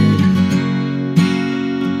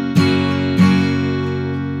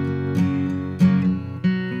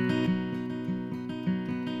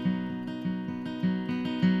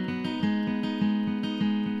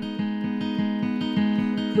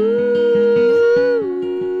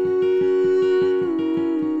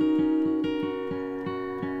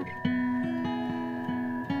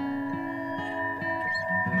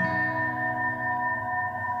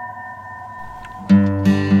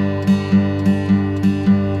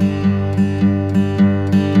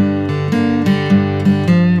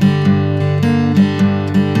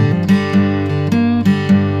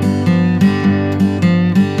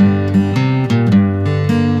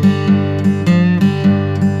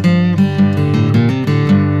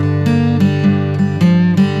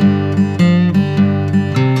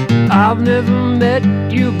 I've never met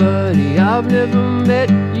you, buddy, I've never met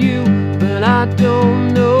you, but I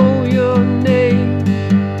don't know your name.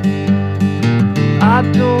 I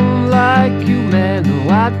don't like you, man, no,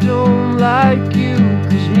 I don't like you,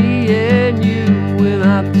 'cause me and you, we're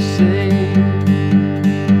not the same.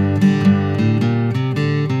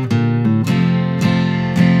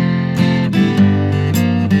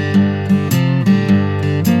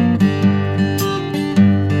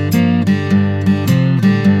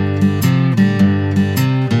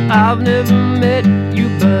 I've never met you,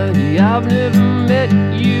 buddy, I've never met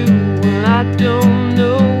you, and I don't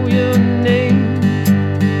know your name.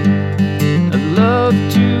 I'd love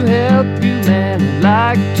to help you, man, I'd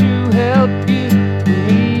like to help you, but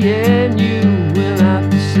me and you, we're not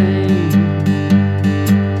the same.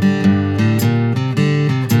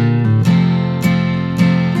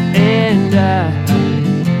 And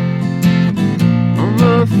I'm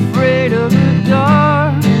afraid of the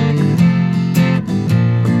dark,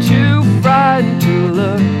 too frightened to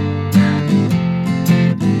look.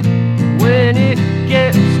 When it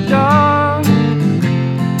gets dark,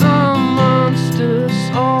 the monsters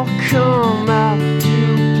all come out to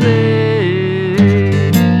play.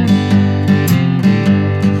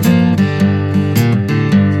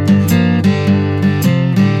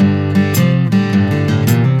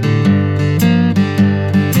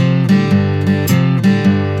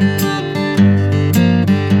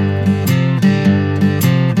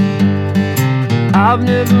 I've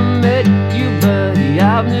never met you, buddy,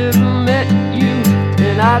 I've never met you,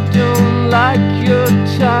 and I don't like your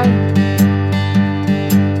type.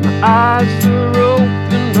 My eyes are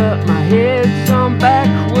open, but my head's on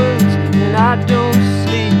backwards, and I don't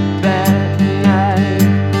sleep at night.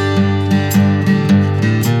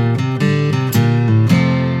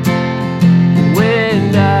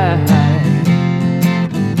 When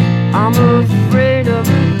I'm afraid of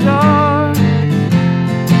the dark,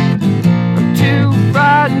 too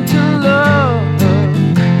frightened to look,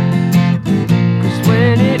 'cause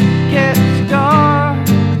when it gets dark,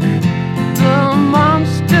 the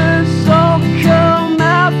monsters all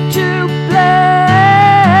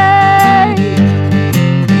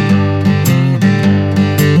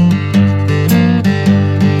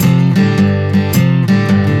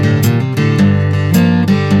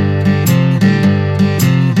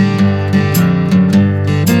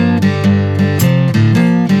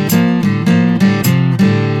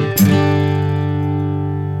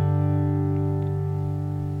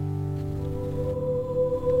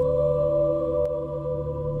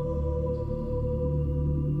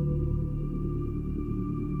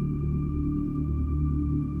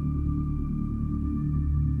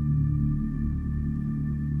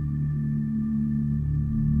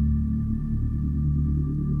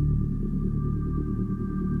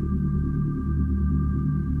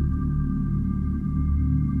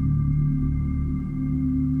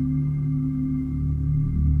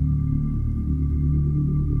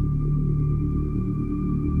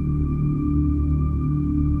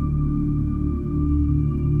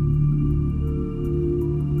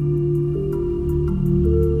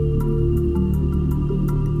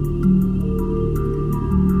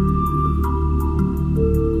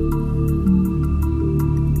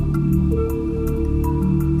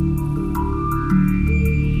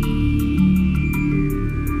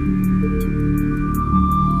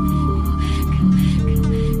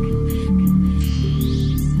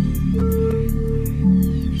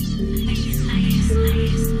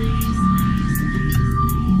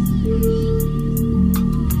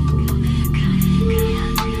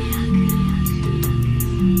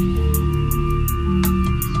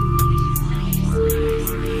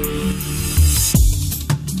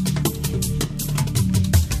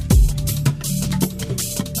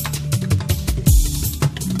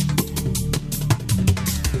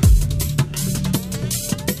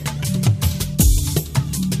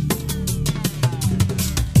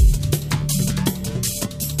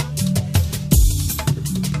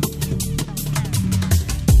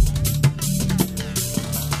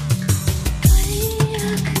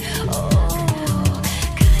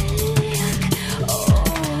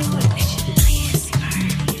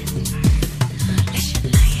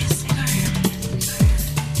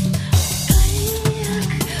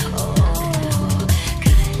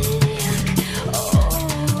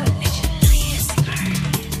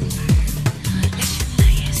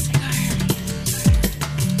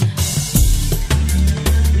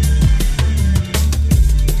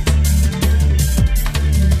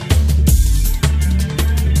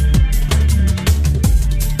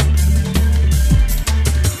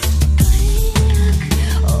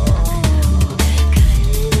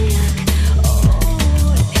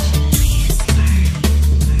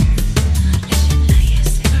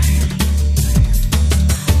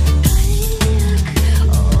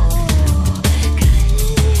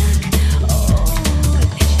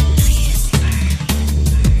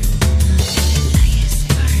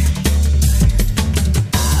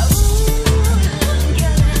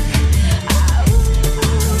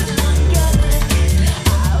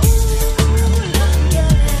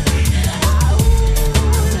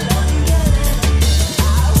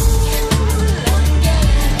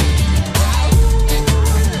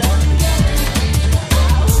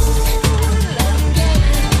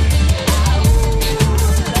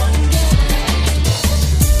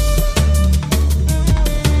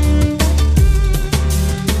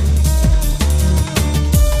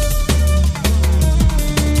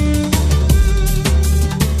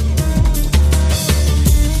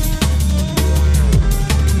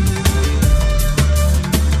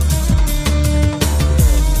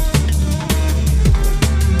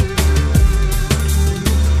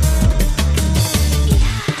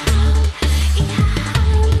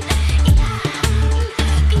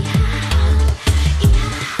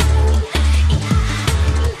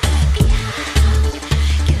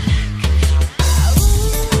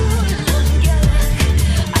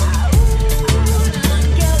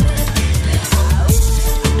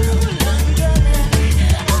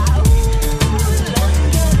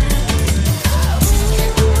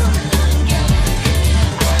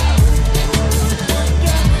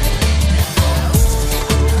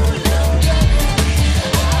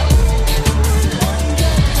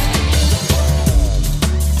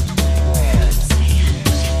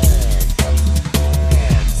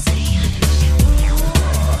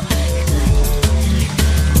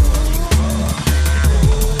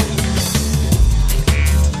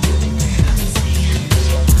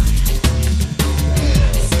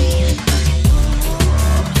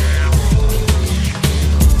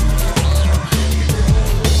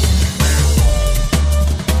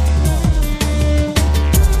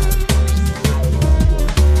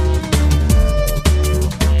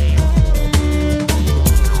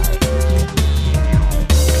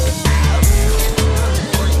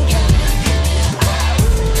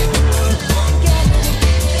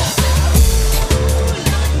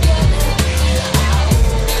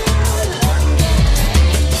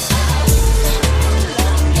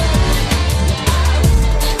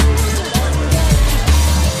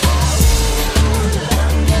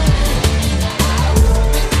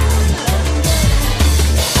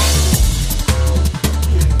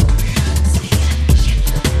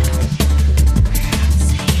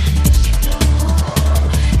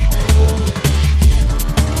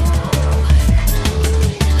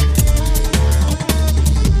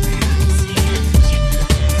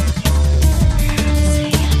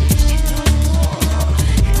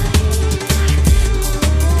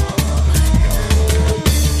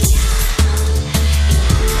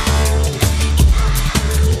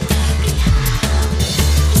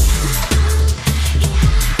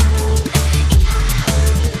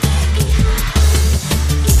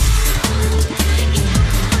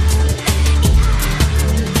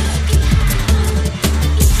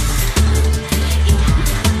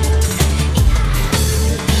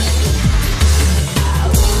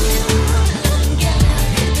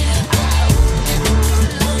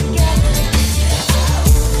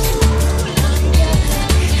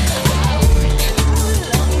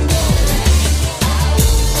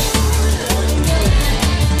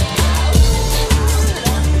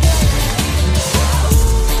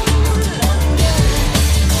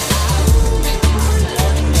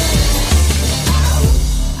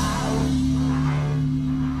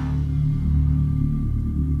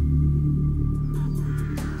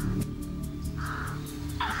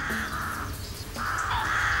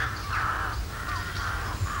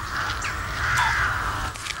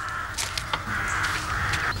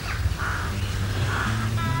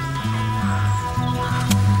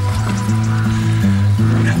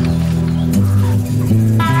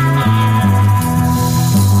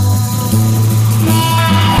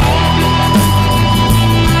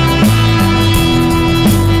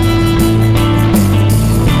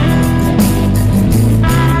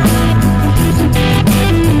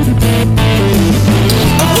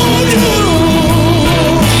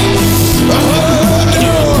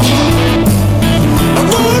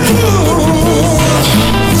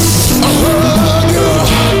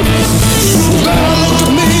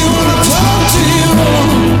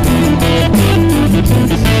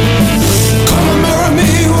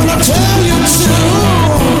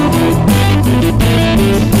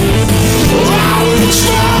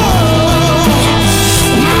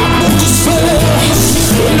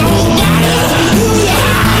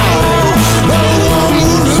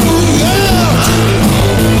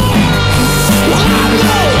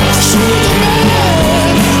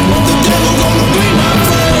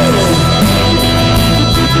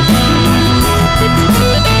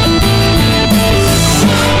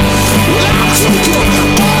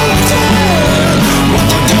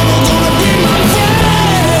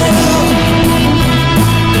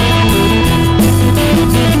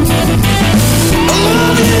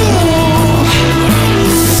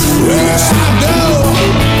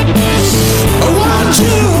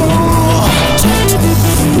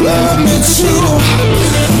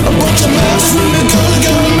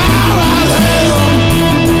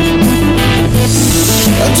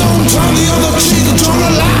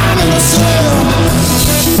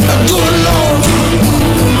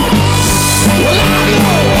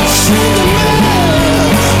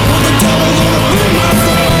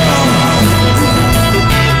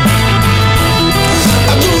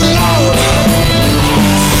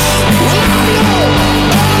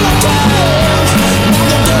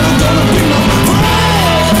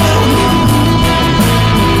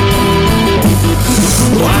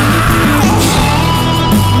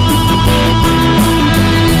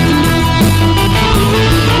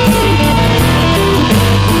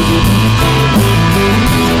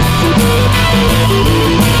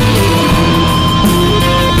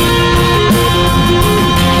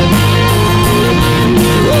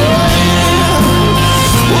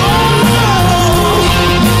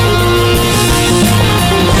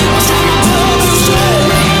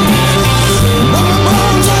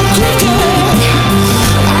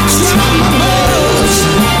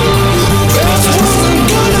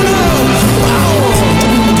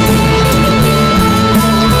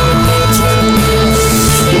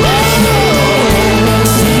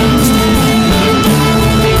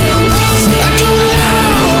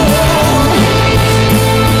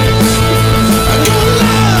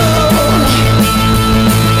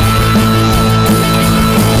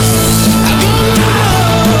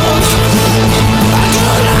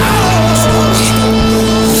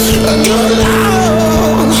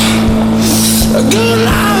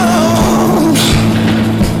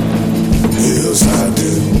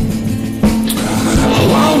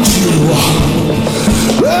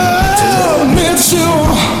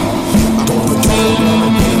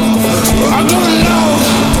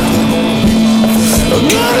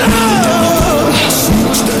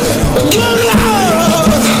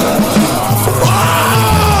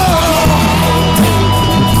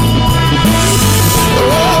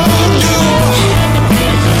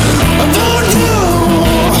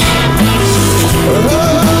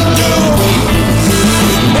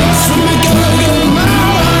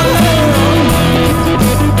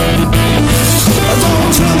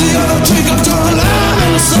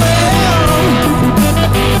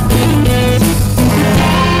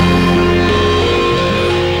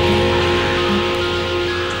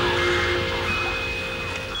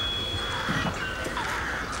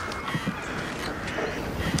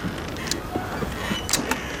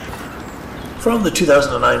From the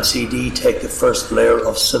 2009 CD, Take the First Layer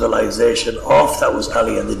of Civilization Off, that was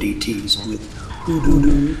Ali and the DTs with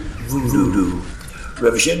Hoodoo, Voodoo.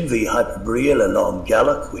 Revision v Hyperborea along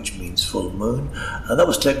Gealach, which means full moon, and that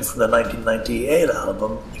was taken from the 1998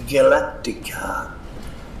 album Gaelactica.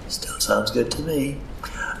 Still sounds good to me.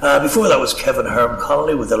 Before that was Kevin Herm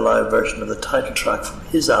Connolly with a live version of the title track from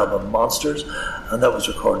his album Monsters, and that was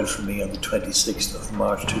recorded for me on the 26th of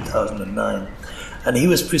March 2009. And he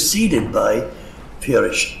was preceded by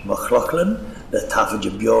Pearse McGloughlin, the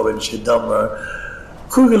Taffage Bjorin Shedummer,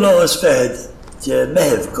 Kugeloas Fed, the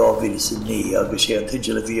Mehev Govis in Knee, Agushi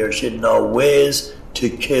Antigil Shin now ways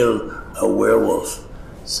to kill a werewolf.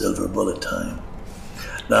 Silver Bullet Time.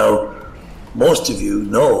 Now, most of you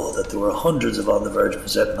know that there were hundreds of On the Verge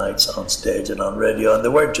Present nights on stage and on radio, and they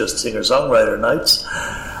weren't just singer-songwriter nights,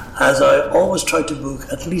 as I always tried to book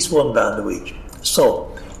at least one band a week. So,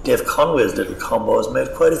 Dave Conway's little combo has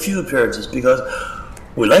made quite a few appearances because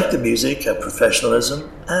we like the music and professionalism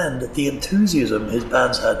and the enthusiasm his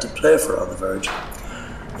bands had to play for On the Verge.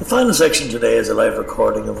 The final section today is a live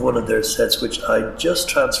recording of one of their sets which I just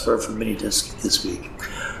transferred from Minidisc this week,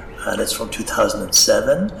 and it's from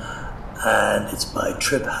 2007. And it's by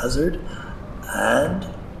Trip Hazard, and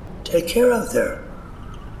take care out there.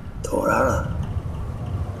 Torara.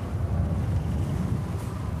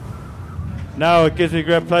 Now it gives me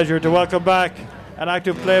great pleasure to welcome back an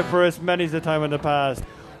active player for us many's the time in the past.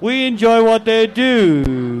 We enjoy what they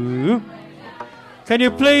do. Can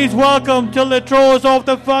you please welcome till they throw us off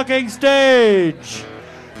the fucking stage,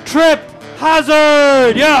 Trip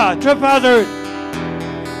Hazard! Yeah, Trip Hazard!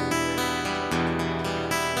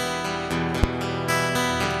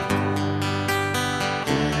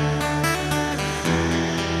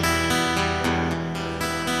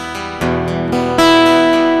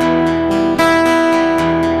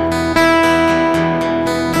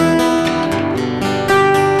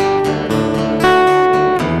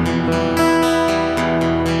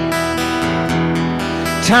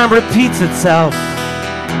 Time repeats itself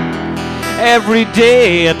every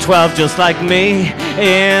day at 12, just like me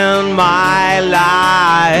in my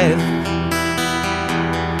life.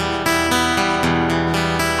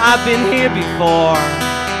 I've been here before,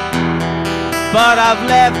 but I've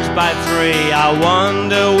left by 3. I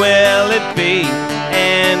wonder, will it be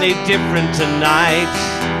any different tonight?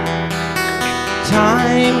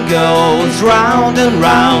 Time goes round and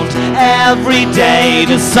round. Every day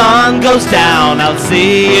the sun goes down. I'll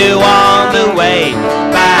see you on the way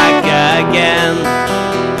back again.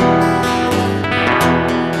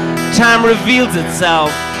 Time reveals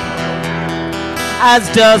itself as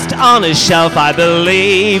dust on a shelf. I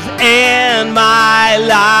believe in my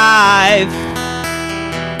life.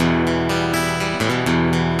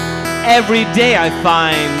 Every day I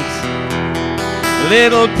find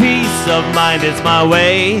little peace of mind. It's my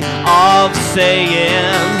way of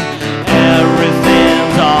saying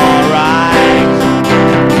everything's alright.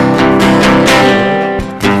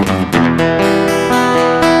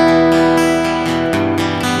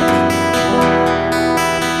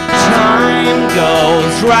 Time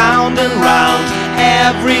goes round and round.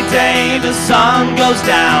 Every day the sun goes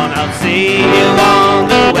down. I'll see you on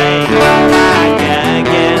the way back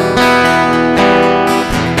again.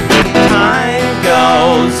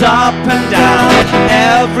 Goes up and down.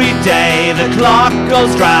 Every day the clock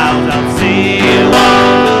goes round. I'll see you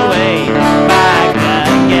on the way back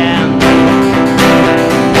again.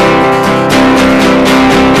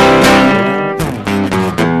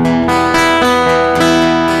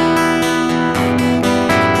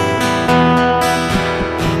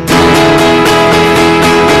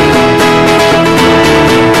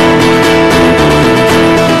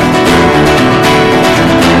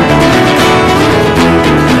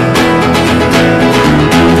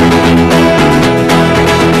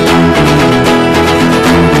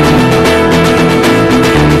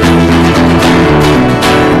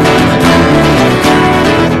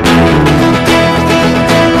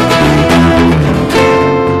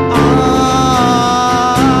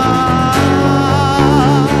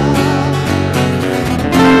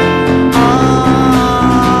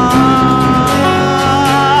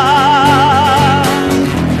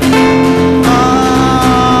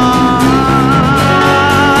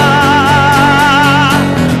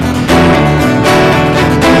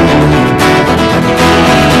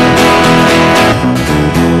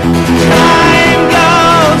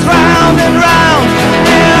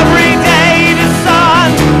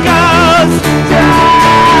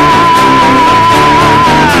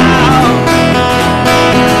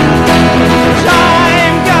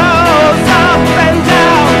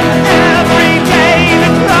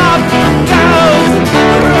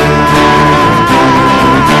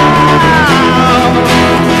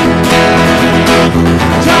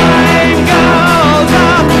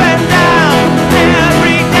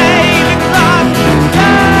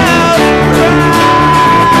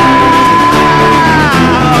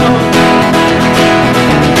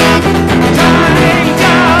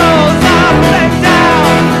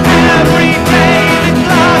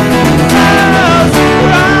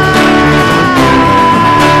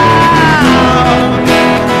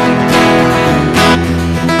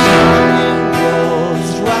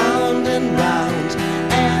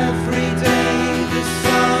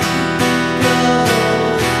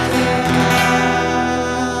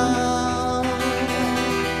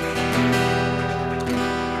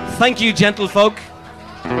 thank you, gentlefolk.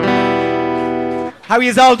 How are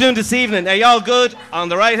you all doing this evening? Are you all good? On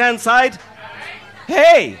the right-hand side?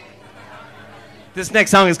 Hey! This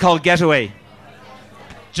next song is called Getaway.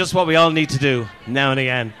 Just what we all need to do now and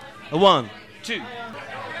again. A 1, 2.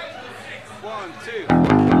 1, 2.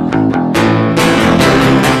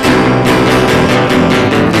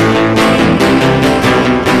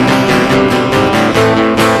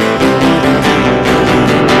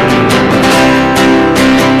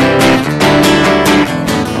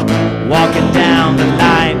 Walking down the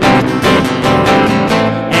line,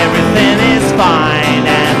 everything is fine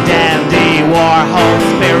and dandy. Warhol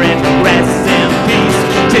spirit rests in peace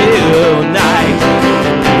tonight.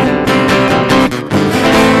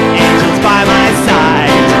 Angels by my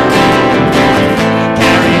side,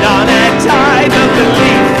 carried on a tide of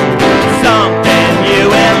belief, something you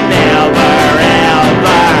will never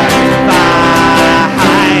ever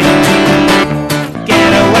find.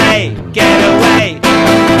 Get away, get away.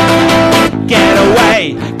 Get away,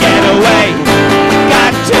 get away,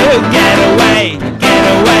 got to get away, get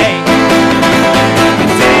away.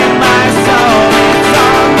 It's in my soul, it's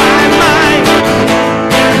on my mind.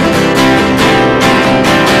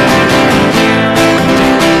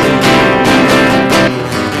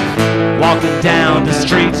 Walking down the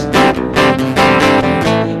street,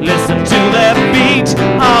 listen to the beat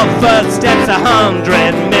of footsteps,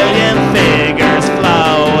 100 million figures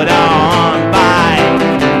float on by.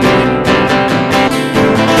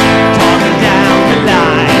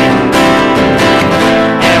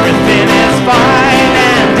 Everything is fine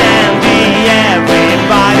and dandy,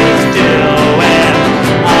 everybody's doing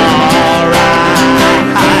alright.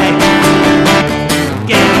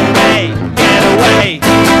 Get away, get away,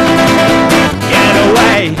 get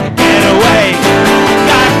away, get away.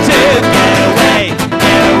 Got to get away,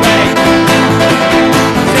 get away.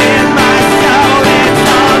 It's in my soul, it's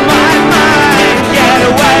on my mind. Get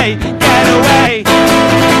away, get away,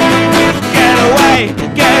 get away,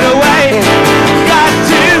 get away. Got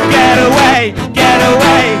to get away, get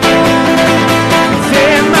away. It's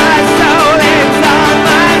in my soul, it's on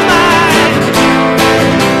my mind. Get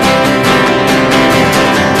away,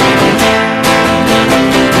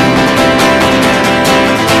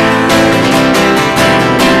 get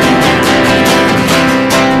away,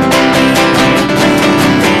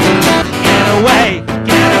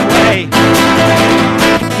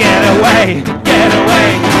 get away, get away.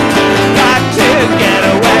 Got to get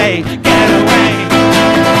away, get away.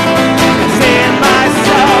 It's in my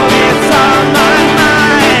soul, it's on my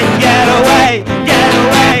mind. Get away, get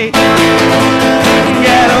away,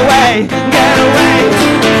 get away, get away.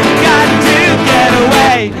 Got to get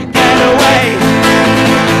away, get away.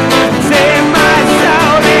 It's in my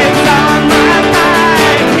soul, it's on my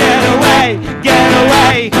mind. Get away, get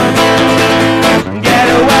away, get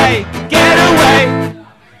away, get away.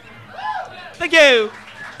 Thank you.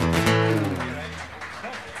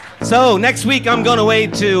 So next week I'm going away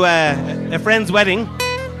to a friend's wedding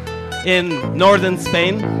in northern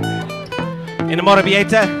Spain, in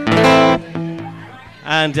Amorebieta,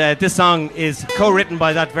 and this song is co-written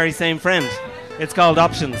by that very same friend. It's called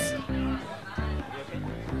Options.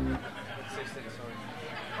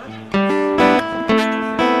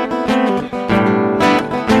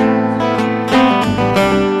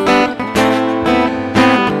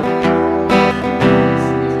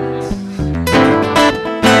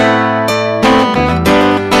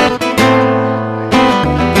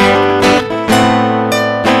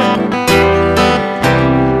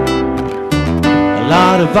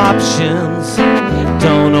 Of options,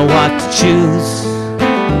 don't know what to choose.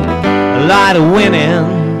 A lot of winning,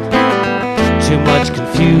 too much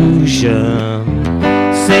confusion.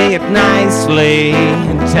 Say it nicely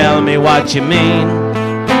and tell me what you mean.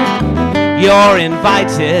 You're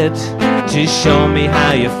invited to show me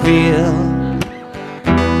how you feel.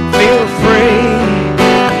 Feel free,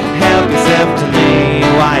 help yourself to me.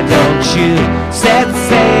 Why don't you set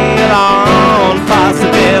sail on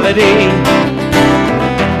possibility?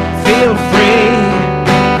 Feel free,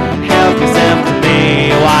 help yourself to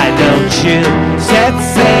me. Why don't you set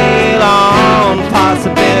sail on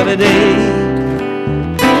possibility?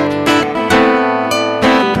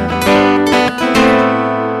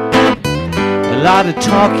 A lot of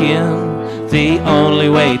talking, the only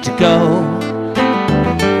way to go.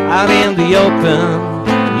 Out in the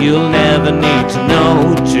open, you'll never need to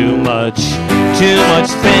know too much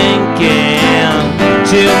thinking,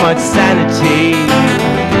 too much sanity.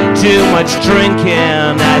 Too much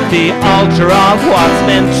drinking at the altar of what's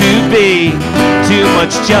meant to be. Too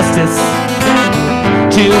much justice,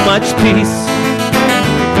 too much peace.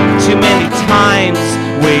 Too many times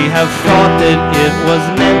we have thought that it was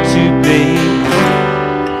meant to be.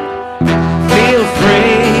 Feel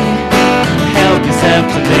free, help yourself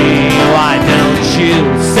to me. Why don't you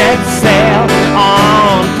set sail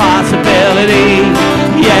on possibility?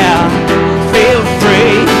 Yeah, feel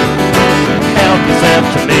free, help yourself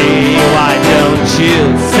to me. Why don't you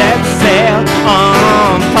set sail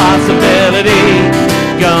on possibility?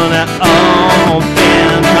 Gonna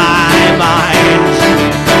open my mind.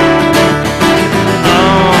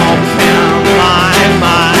 Open my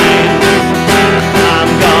mind. I'm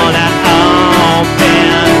gonna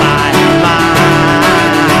open my mind.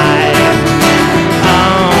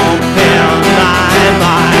 Open my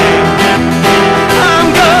mind. I'm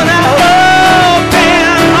gonna open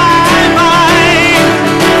my mind.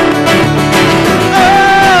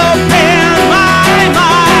 Open my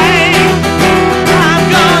mind. I'm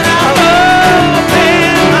gonna open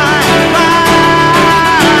my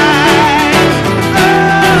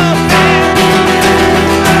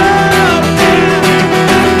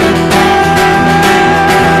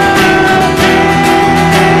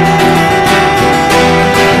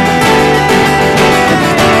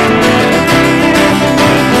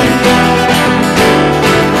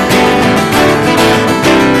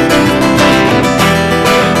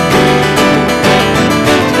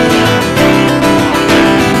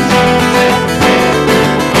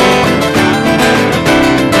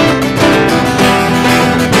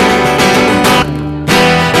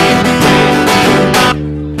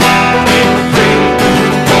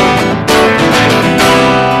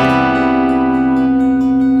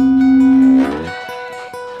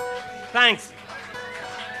Thanks.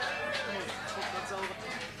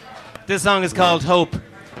 This song is called Hope,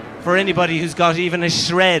 for anybody who's got even a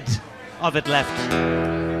shred of it left.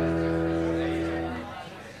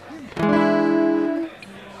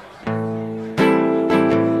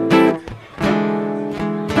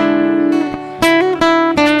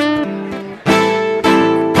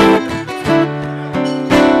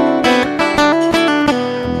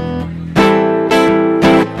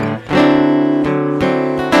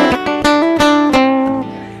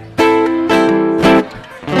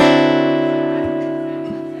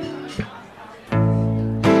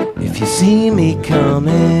 See me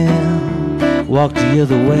coming, walk the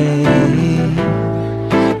other way,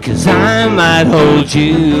 'cause I might hold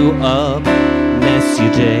you up, mess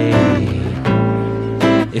your day.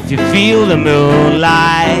 If you feel the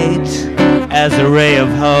moonlight as a ray of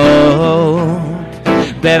hope,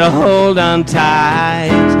 better hold on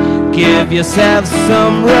tight, give yourself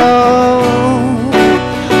some rope.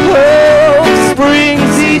 Hope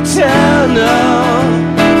springs eternal,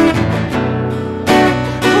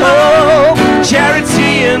 hope,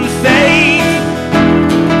 charity and faith.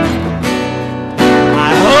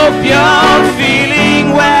 I hope you're feeling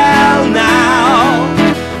well now,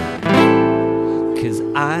 'cause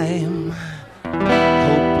I'm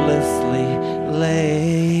hopelessly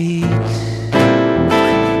late.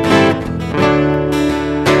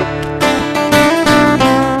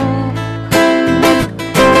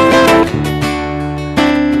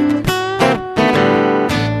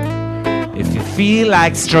 If you feel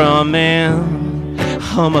like strumming,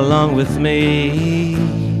 hum along with me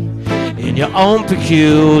in your own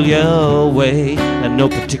peculiar way and no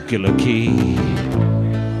particular key.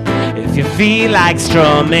 If you feel like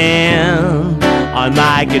strumming on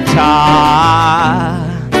my guitar,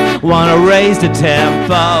 wanna raise the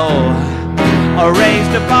tempo or raise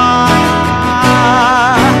the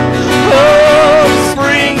bar. Hope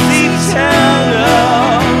springs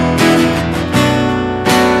eternal,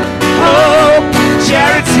 hope,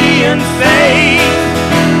 charity and faith.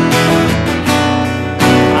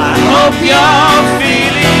 I hope you're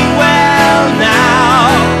feeling well now,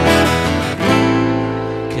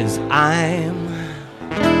 'cause I'm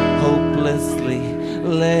hopelessly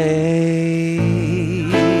late.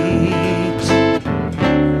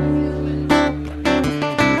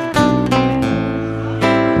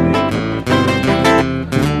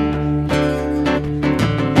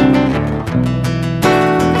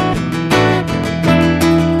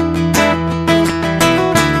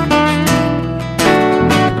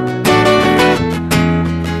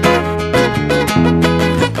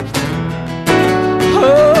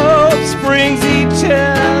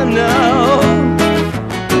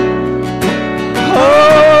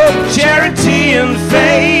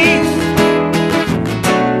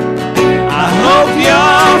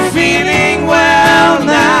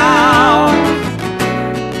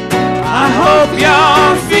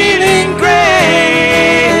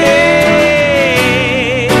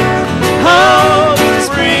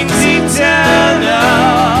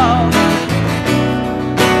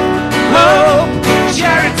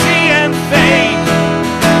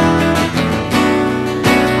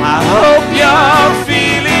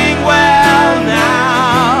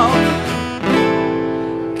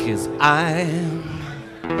 am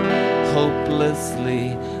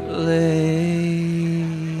hopelessly late.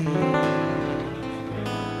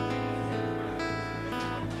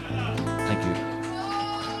 Thank you.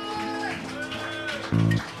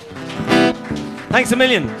 Thanks a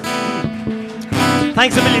million.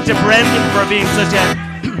 Thanks a million to Brendan for being such a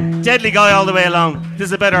deadly guy all the way along. This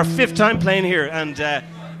is about our 5th time playing here, and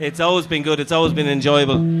it's always been good. It's always been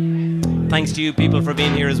enjoyable. Thanks to you people for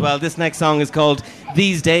being here as well. This next song is called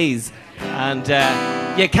These Days, and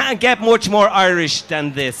you can't get much more Irish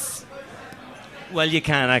than this. Well, you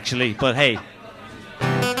can actually, but hey,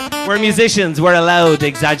 we're musicians, we're allowed to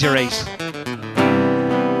exaggerate.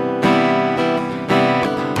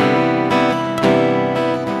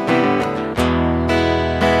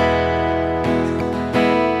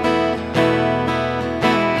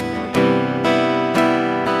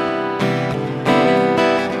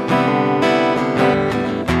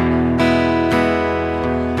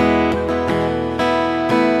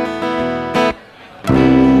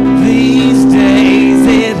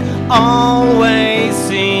 Always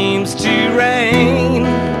seems to rain,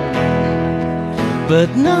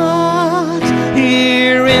 but not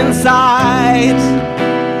here inside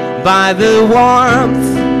by the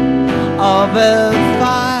warmth of a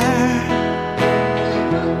fire.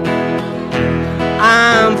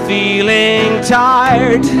 I'm feeling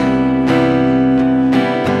tired,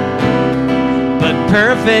 but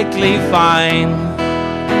perfectly fine.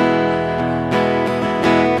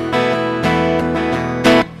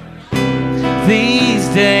 These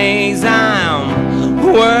days I'm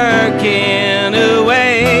working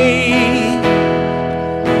away,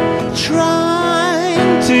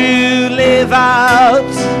 trying to live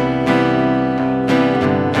out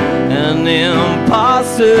an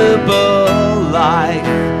impossible life,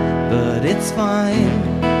 but it's fine.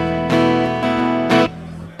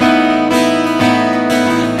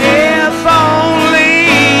 If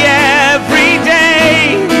only every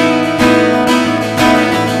day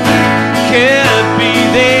could be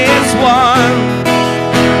this one.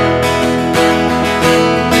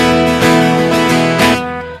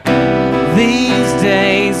 These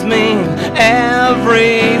days mean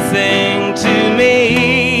everything to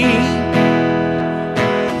me.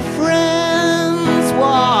 Friends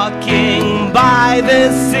walking by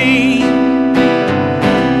the sea,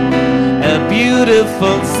 a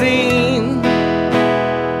beautiful scene,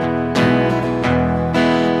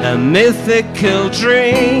 a mythical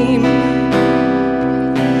dream,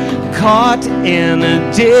 caught in a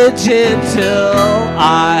digital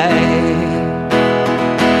eye.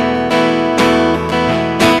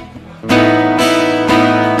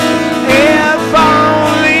 If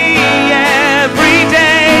only every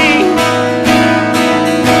day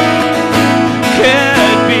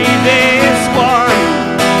could be this one.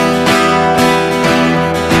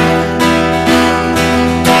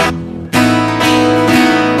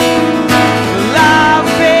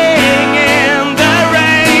 Laughing in the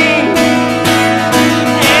rain,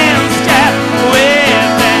 in step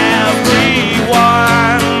with everyone.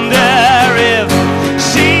 Wonder if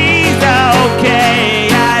she's okay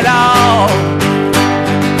at all.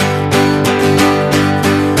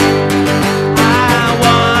 I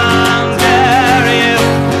wonder if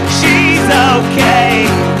she's okay,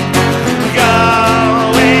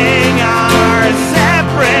 going our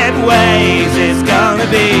separate ways. It's gonna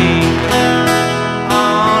be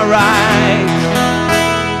alright,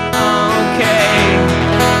 okay,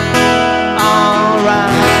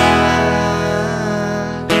 alright.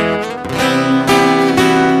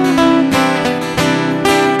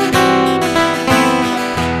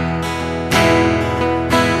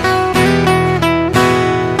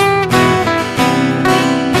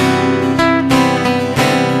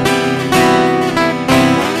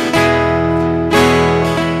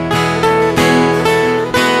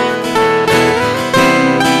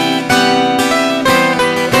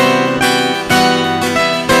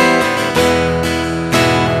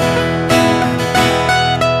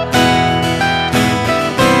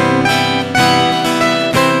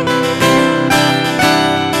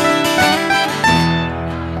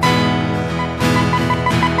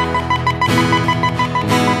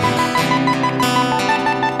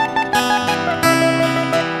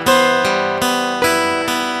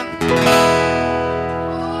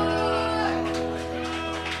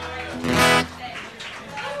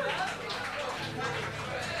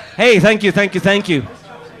 Hey, thank you, thank you, thank you.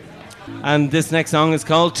 And this next song is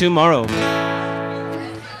called Tomorrow.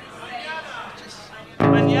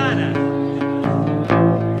 Mañana.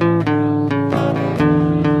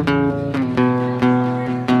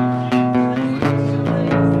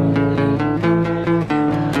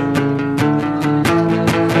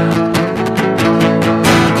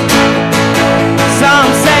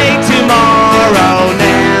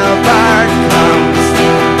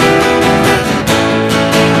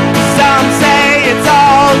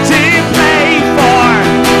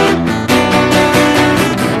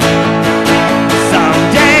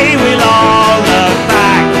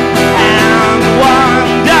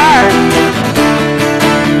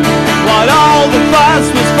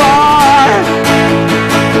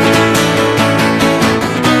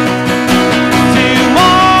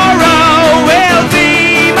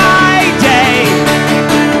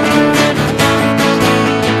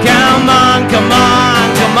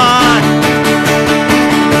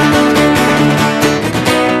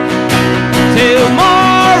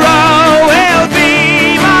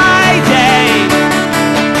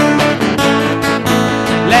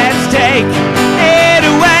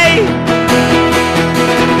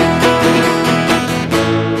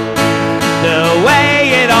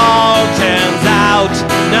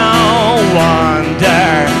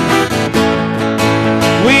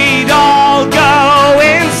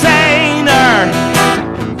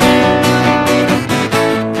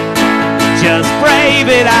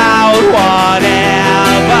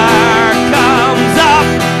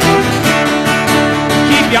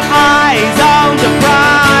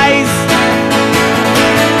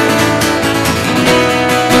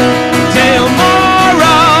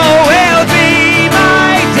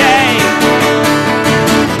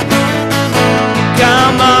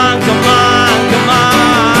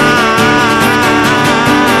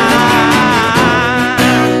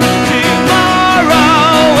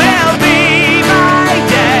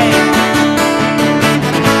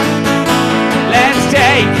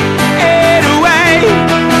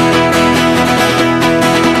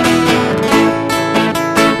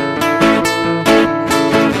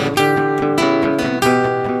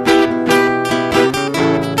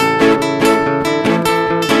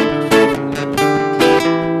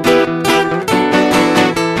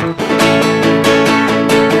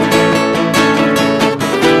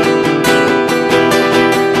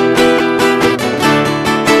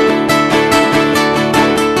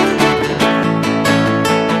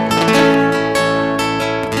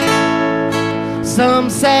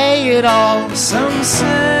 it all. Some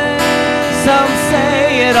say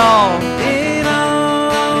it all.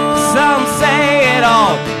 Some say it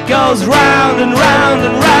all goes round and round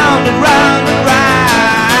and round and round and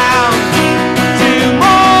round.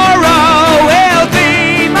 Tomorrow will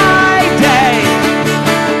be my day.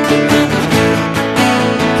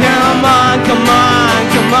 Come on, come on,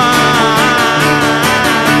 come on.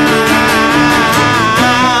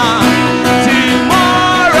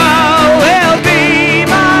 Tomorrow will be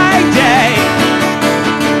my day.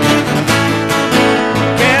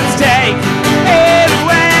 Can't take it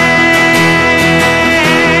away.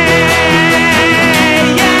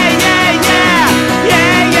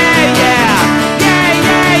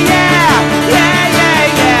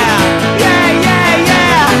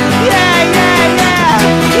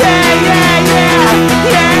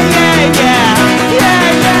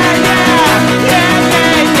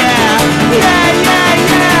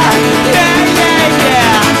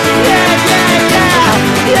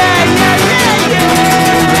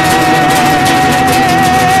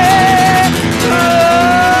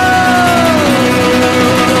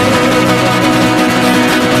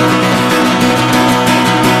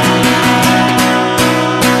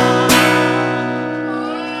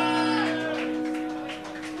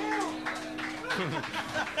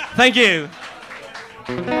 Thank you.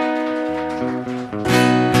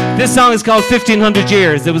 This song is called 1500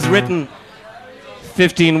 Years. It was written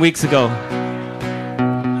 15 weeks ago.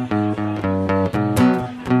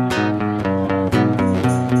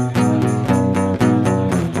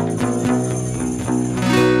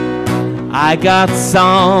 I got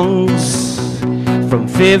songs from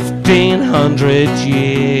 1500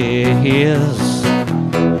 years,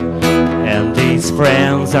 and these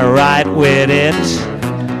friends are right with it.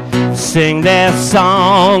 Sing their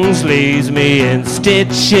songs, leaves me in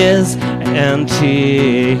stitches and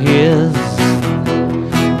tears.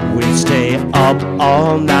 We stay up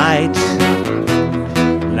all night,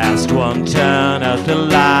 last one turn out the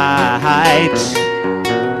light.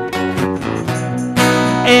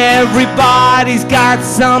 Everybody's got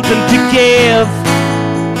something to give,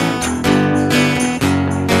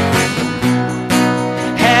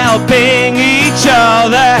 helping each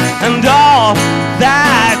other and all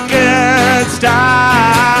that good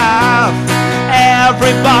stuff.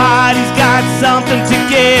 Everybody's got something to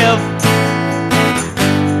give.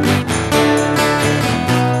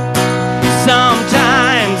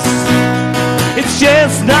 Sometimes it's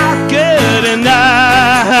just not good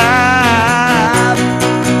enough.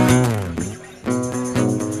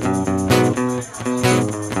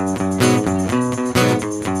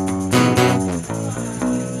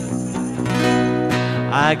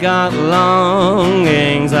 I got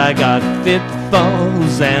longings, I got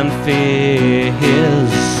fitfulls and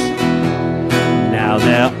fears. Now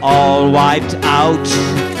they're all wiped out,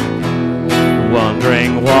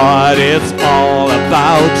 wondering what it's all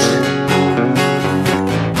about.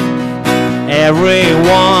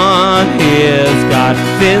 Everyone here's got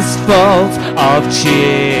fistfuls of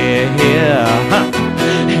cheer.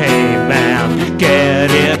 Hey man, get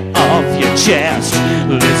it off your chest,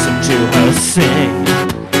 listen to her sing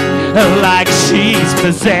like she's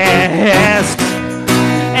possessed.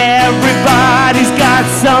 Everybody's got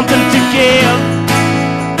something to give,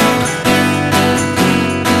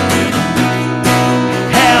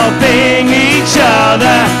 helping each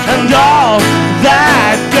other and all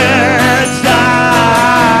that good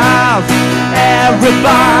stuff.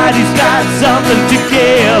 Everybody's got something to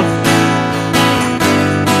give.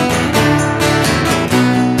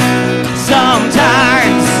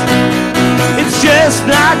 Sometimes it's just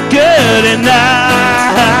not good enough.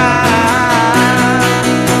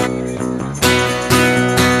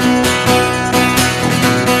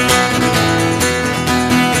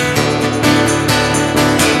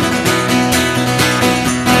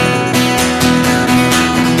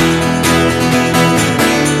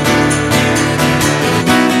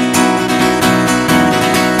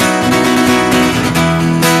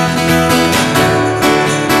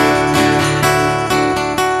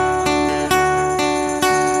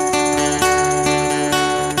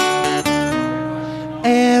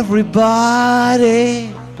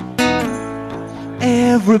 Everybody,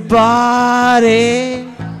 everybody,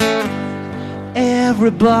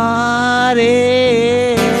 everybody,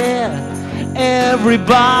 everybody,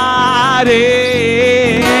 everybody,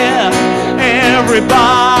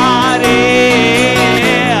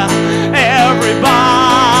 everybody,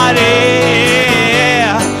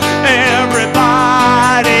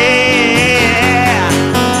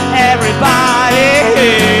 everybody,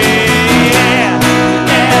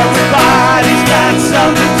 everybody's got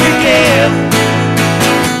something to give.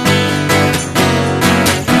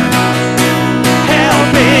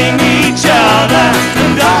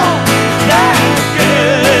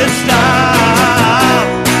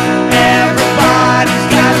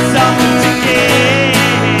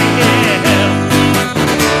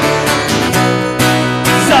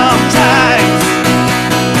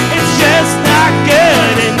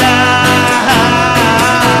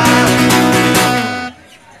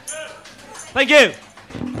 Thank you.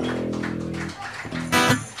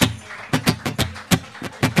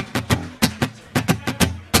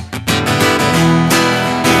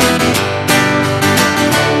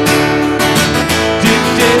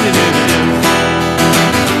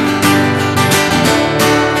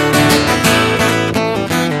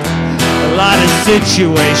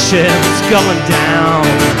 Situations going down.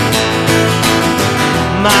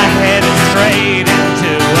 My head is straight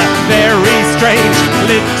into a very strange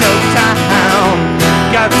little town.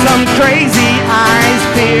 Got some crazy eyes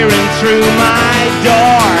peering through my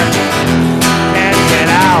door. Can't get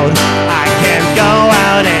out, I can't go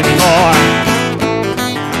out anymore.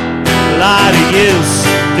 A lot of use,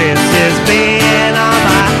 this is being on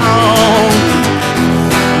my own.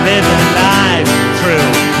 Living life through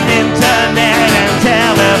internet and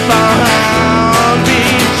telephone,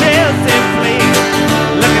 being chill simply,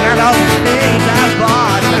 looking at all the things I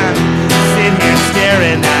bought, sitting here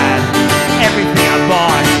staring at everything I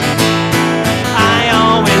bought. I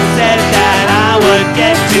always said that I would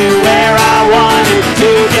get to where I wanted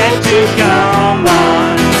to get to. Come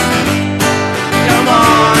on, come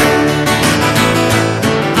on.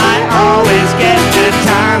 I always get the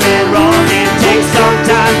timing wrong. It takes some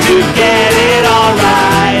time to get it all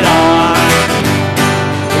right on.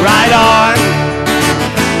 Right on.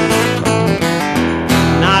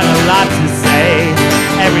 Not a lot to say,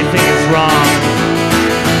 everything is wrong.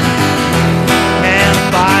 Can't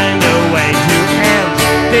find a way to end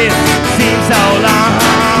this, seems so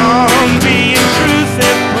long. Be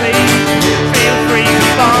intrusive, please, feel free to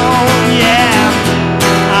phone, yeah.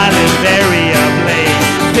 I live variably,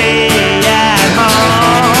 be at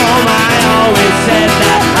home. I always said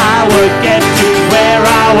that I would get to where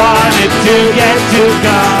I wanted to get to.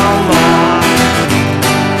 Come on,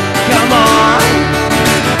 come on.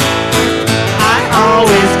 I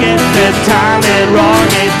always get the timing wrong.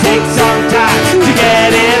 It takes some time to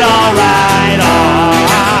get it all right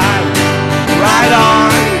on. Right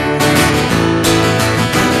on.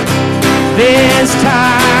 This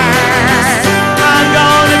time I'm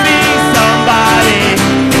gonna be somebody.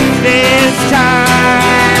 This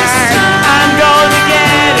time I'm gonna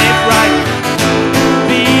get it right.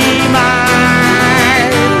 Be mine,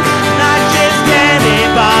 not just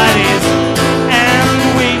anybody's. And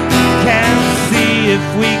we can see if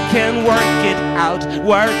we can work it out,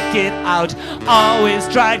 work it out. Always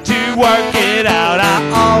try to work it out. I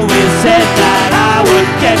always said that I would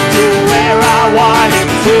get to where I wanted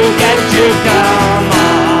to get to. Come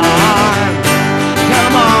on,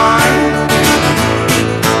 come on.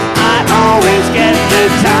 I always get the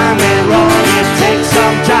timing wrong. It takes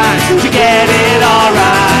some time to get it all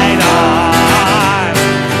right on.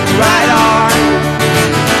 Right on.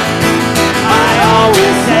 I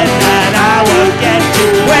always said that I would get to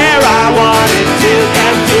where I wanted to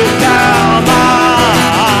get to. Come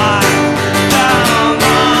on, come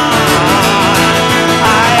on.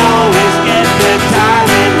 I always get the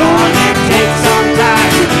timing wrong. It takes some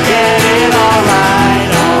time to get it all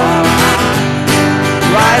right on.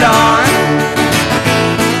 Right on.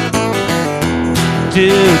 Do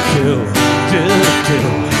do do do,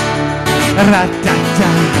 ra da da.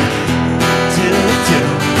 Do do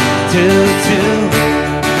do do,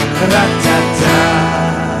 ra da da.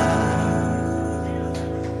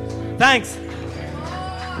 Thanks.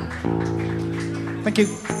 Thank you.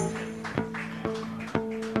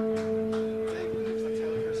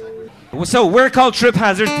 So we're called Trip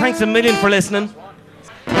Hazard. Thanks a million for listening.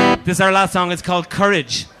 This is our last song. It's called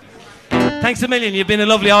Courage. Thanks a million. You've been a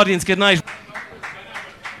lovely audience. Good night.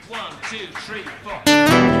 1, 2, 3, 4.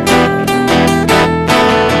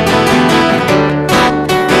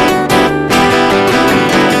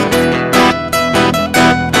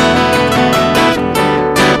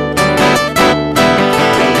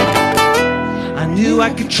 I knew I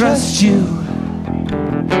could trust you.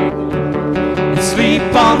 Sleep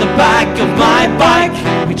on the back of my bike.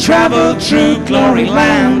 We traveled through glory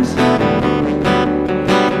land,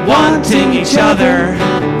 wanting each other.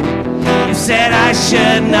 You said I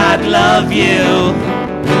should not love you,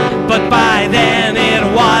 but by then it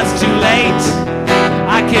was too late.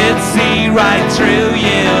 I could see right through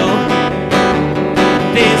you.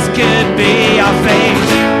 This could be our fate.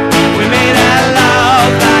 We made our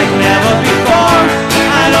love like never before.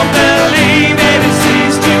 I don't believe it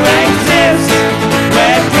ceased to exist.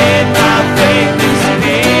 Where did my faith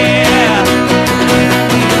disappear?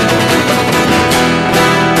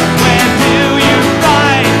 Where do you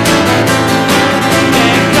find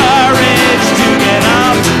the courage to get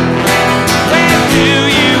up? Where do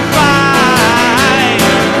you find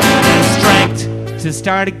the strength to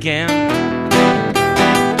start again?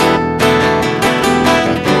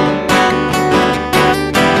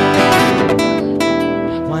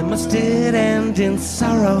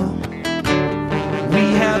 sorrow. We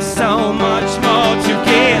have so much more to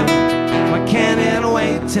give. Why can't it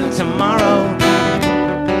wait till tomorrow?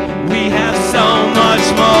 We have so much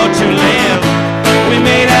more to live. We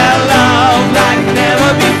made our love like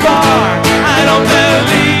never before. I don't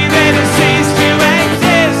believe it has ceased to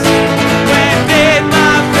exist. Where did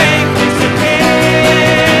my faith disappear?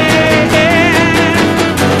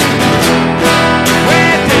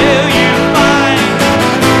 Where do you find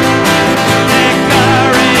the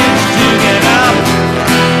courage to get up?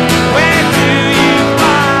 Where do you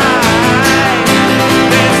find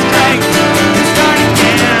the strength to start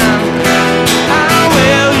again? How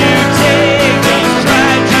will you take these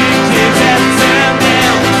tragic tears and turn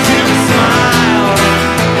them to a smile?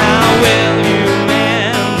 How will you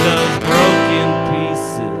mend those broken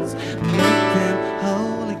pieces, make them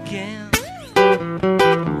whole again?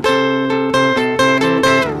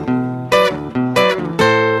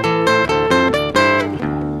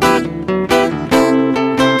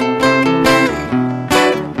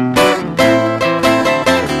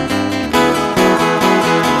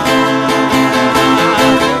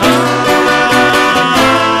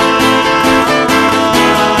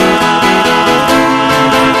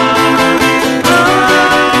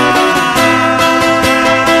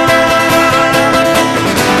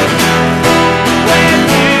 Where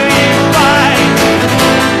do you find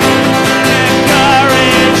the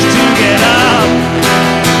courage to get up?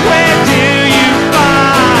 Where do you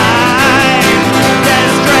find the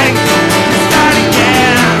strength to start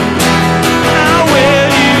again? How will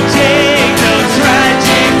you take those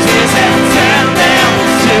tragic tears and turn them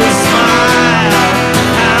to a smile?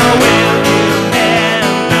 How will you mend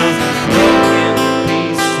those broken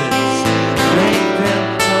pieces, make them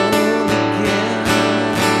whole again?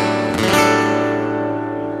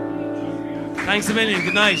 Thanks a million.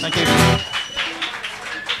 Good night. Thank you.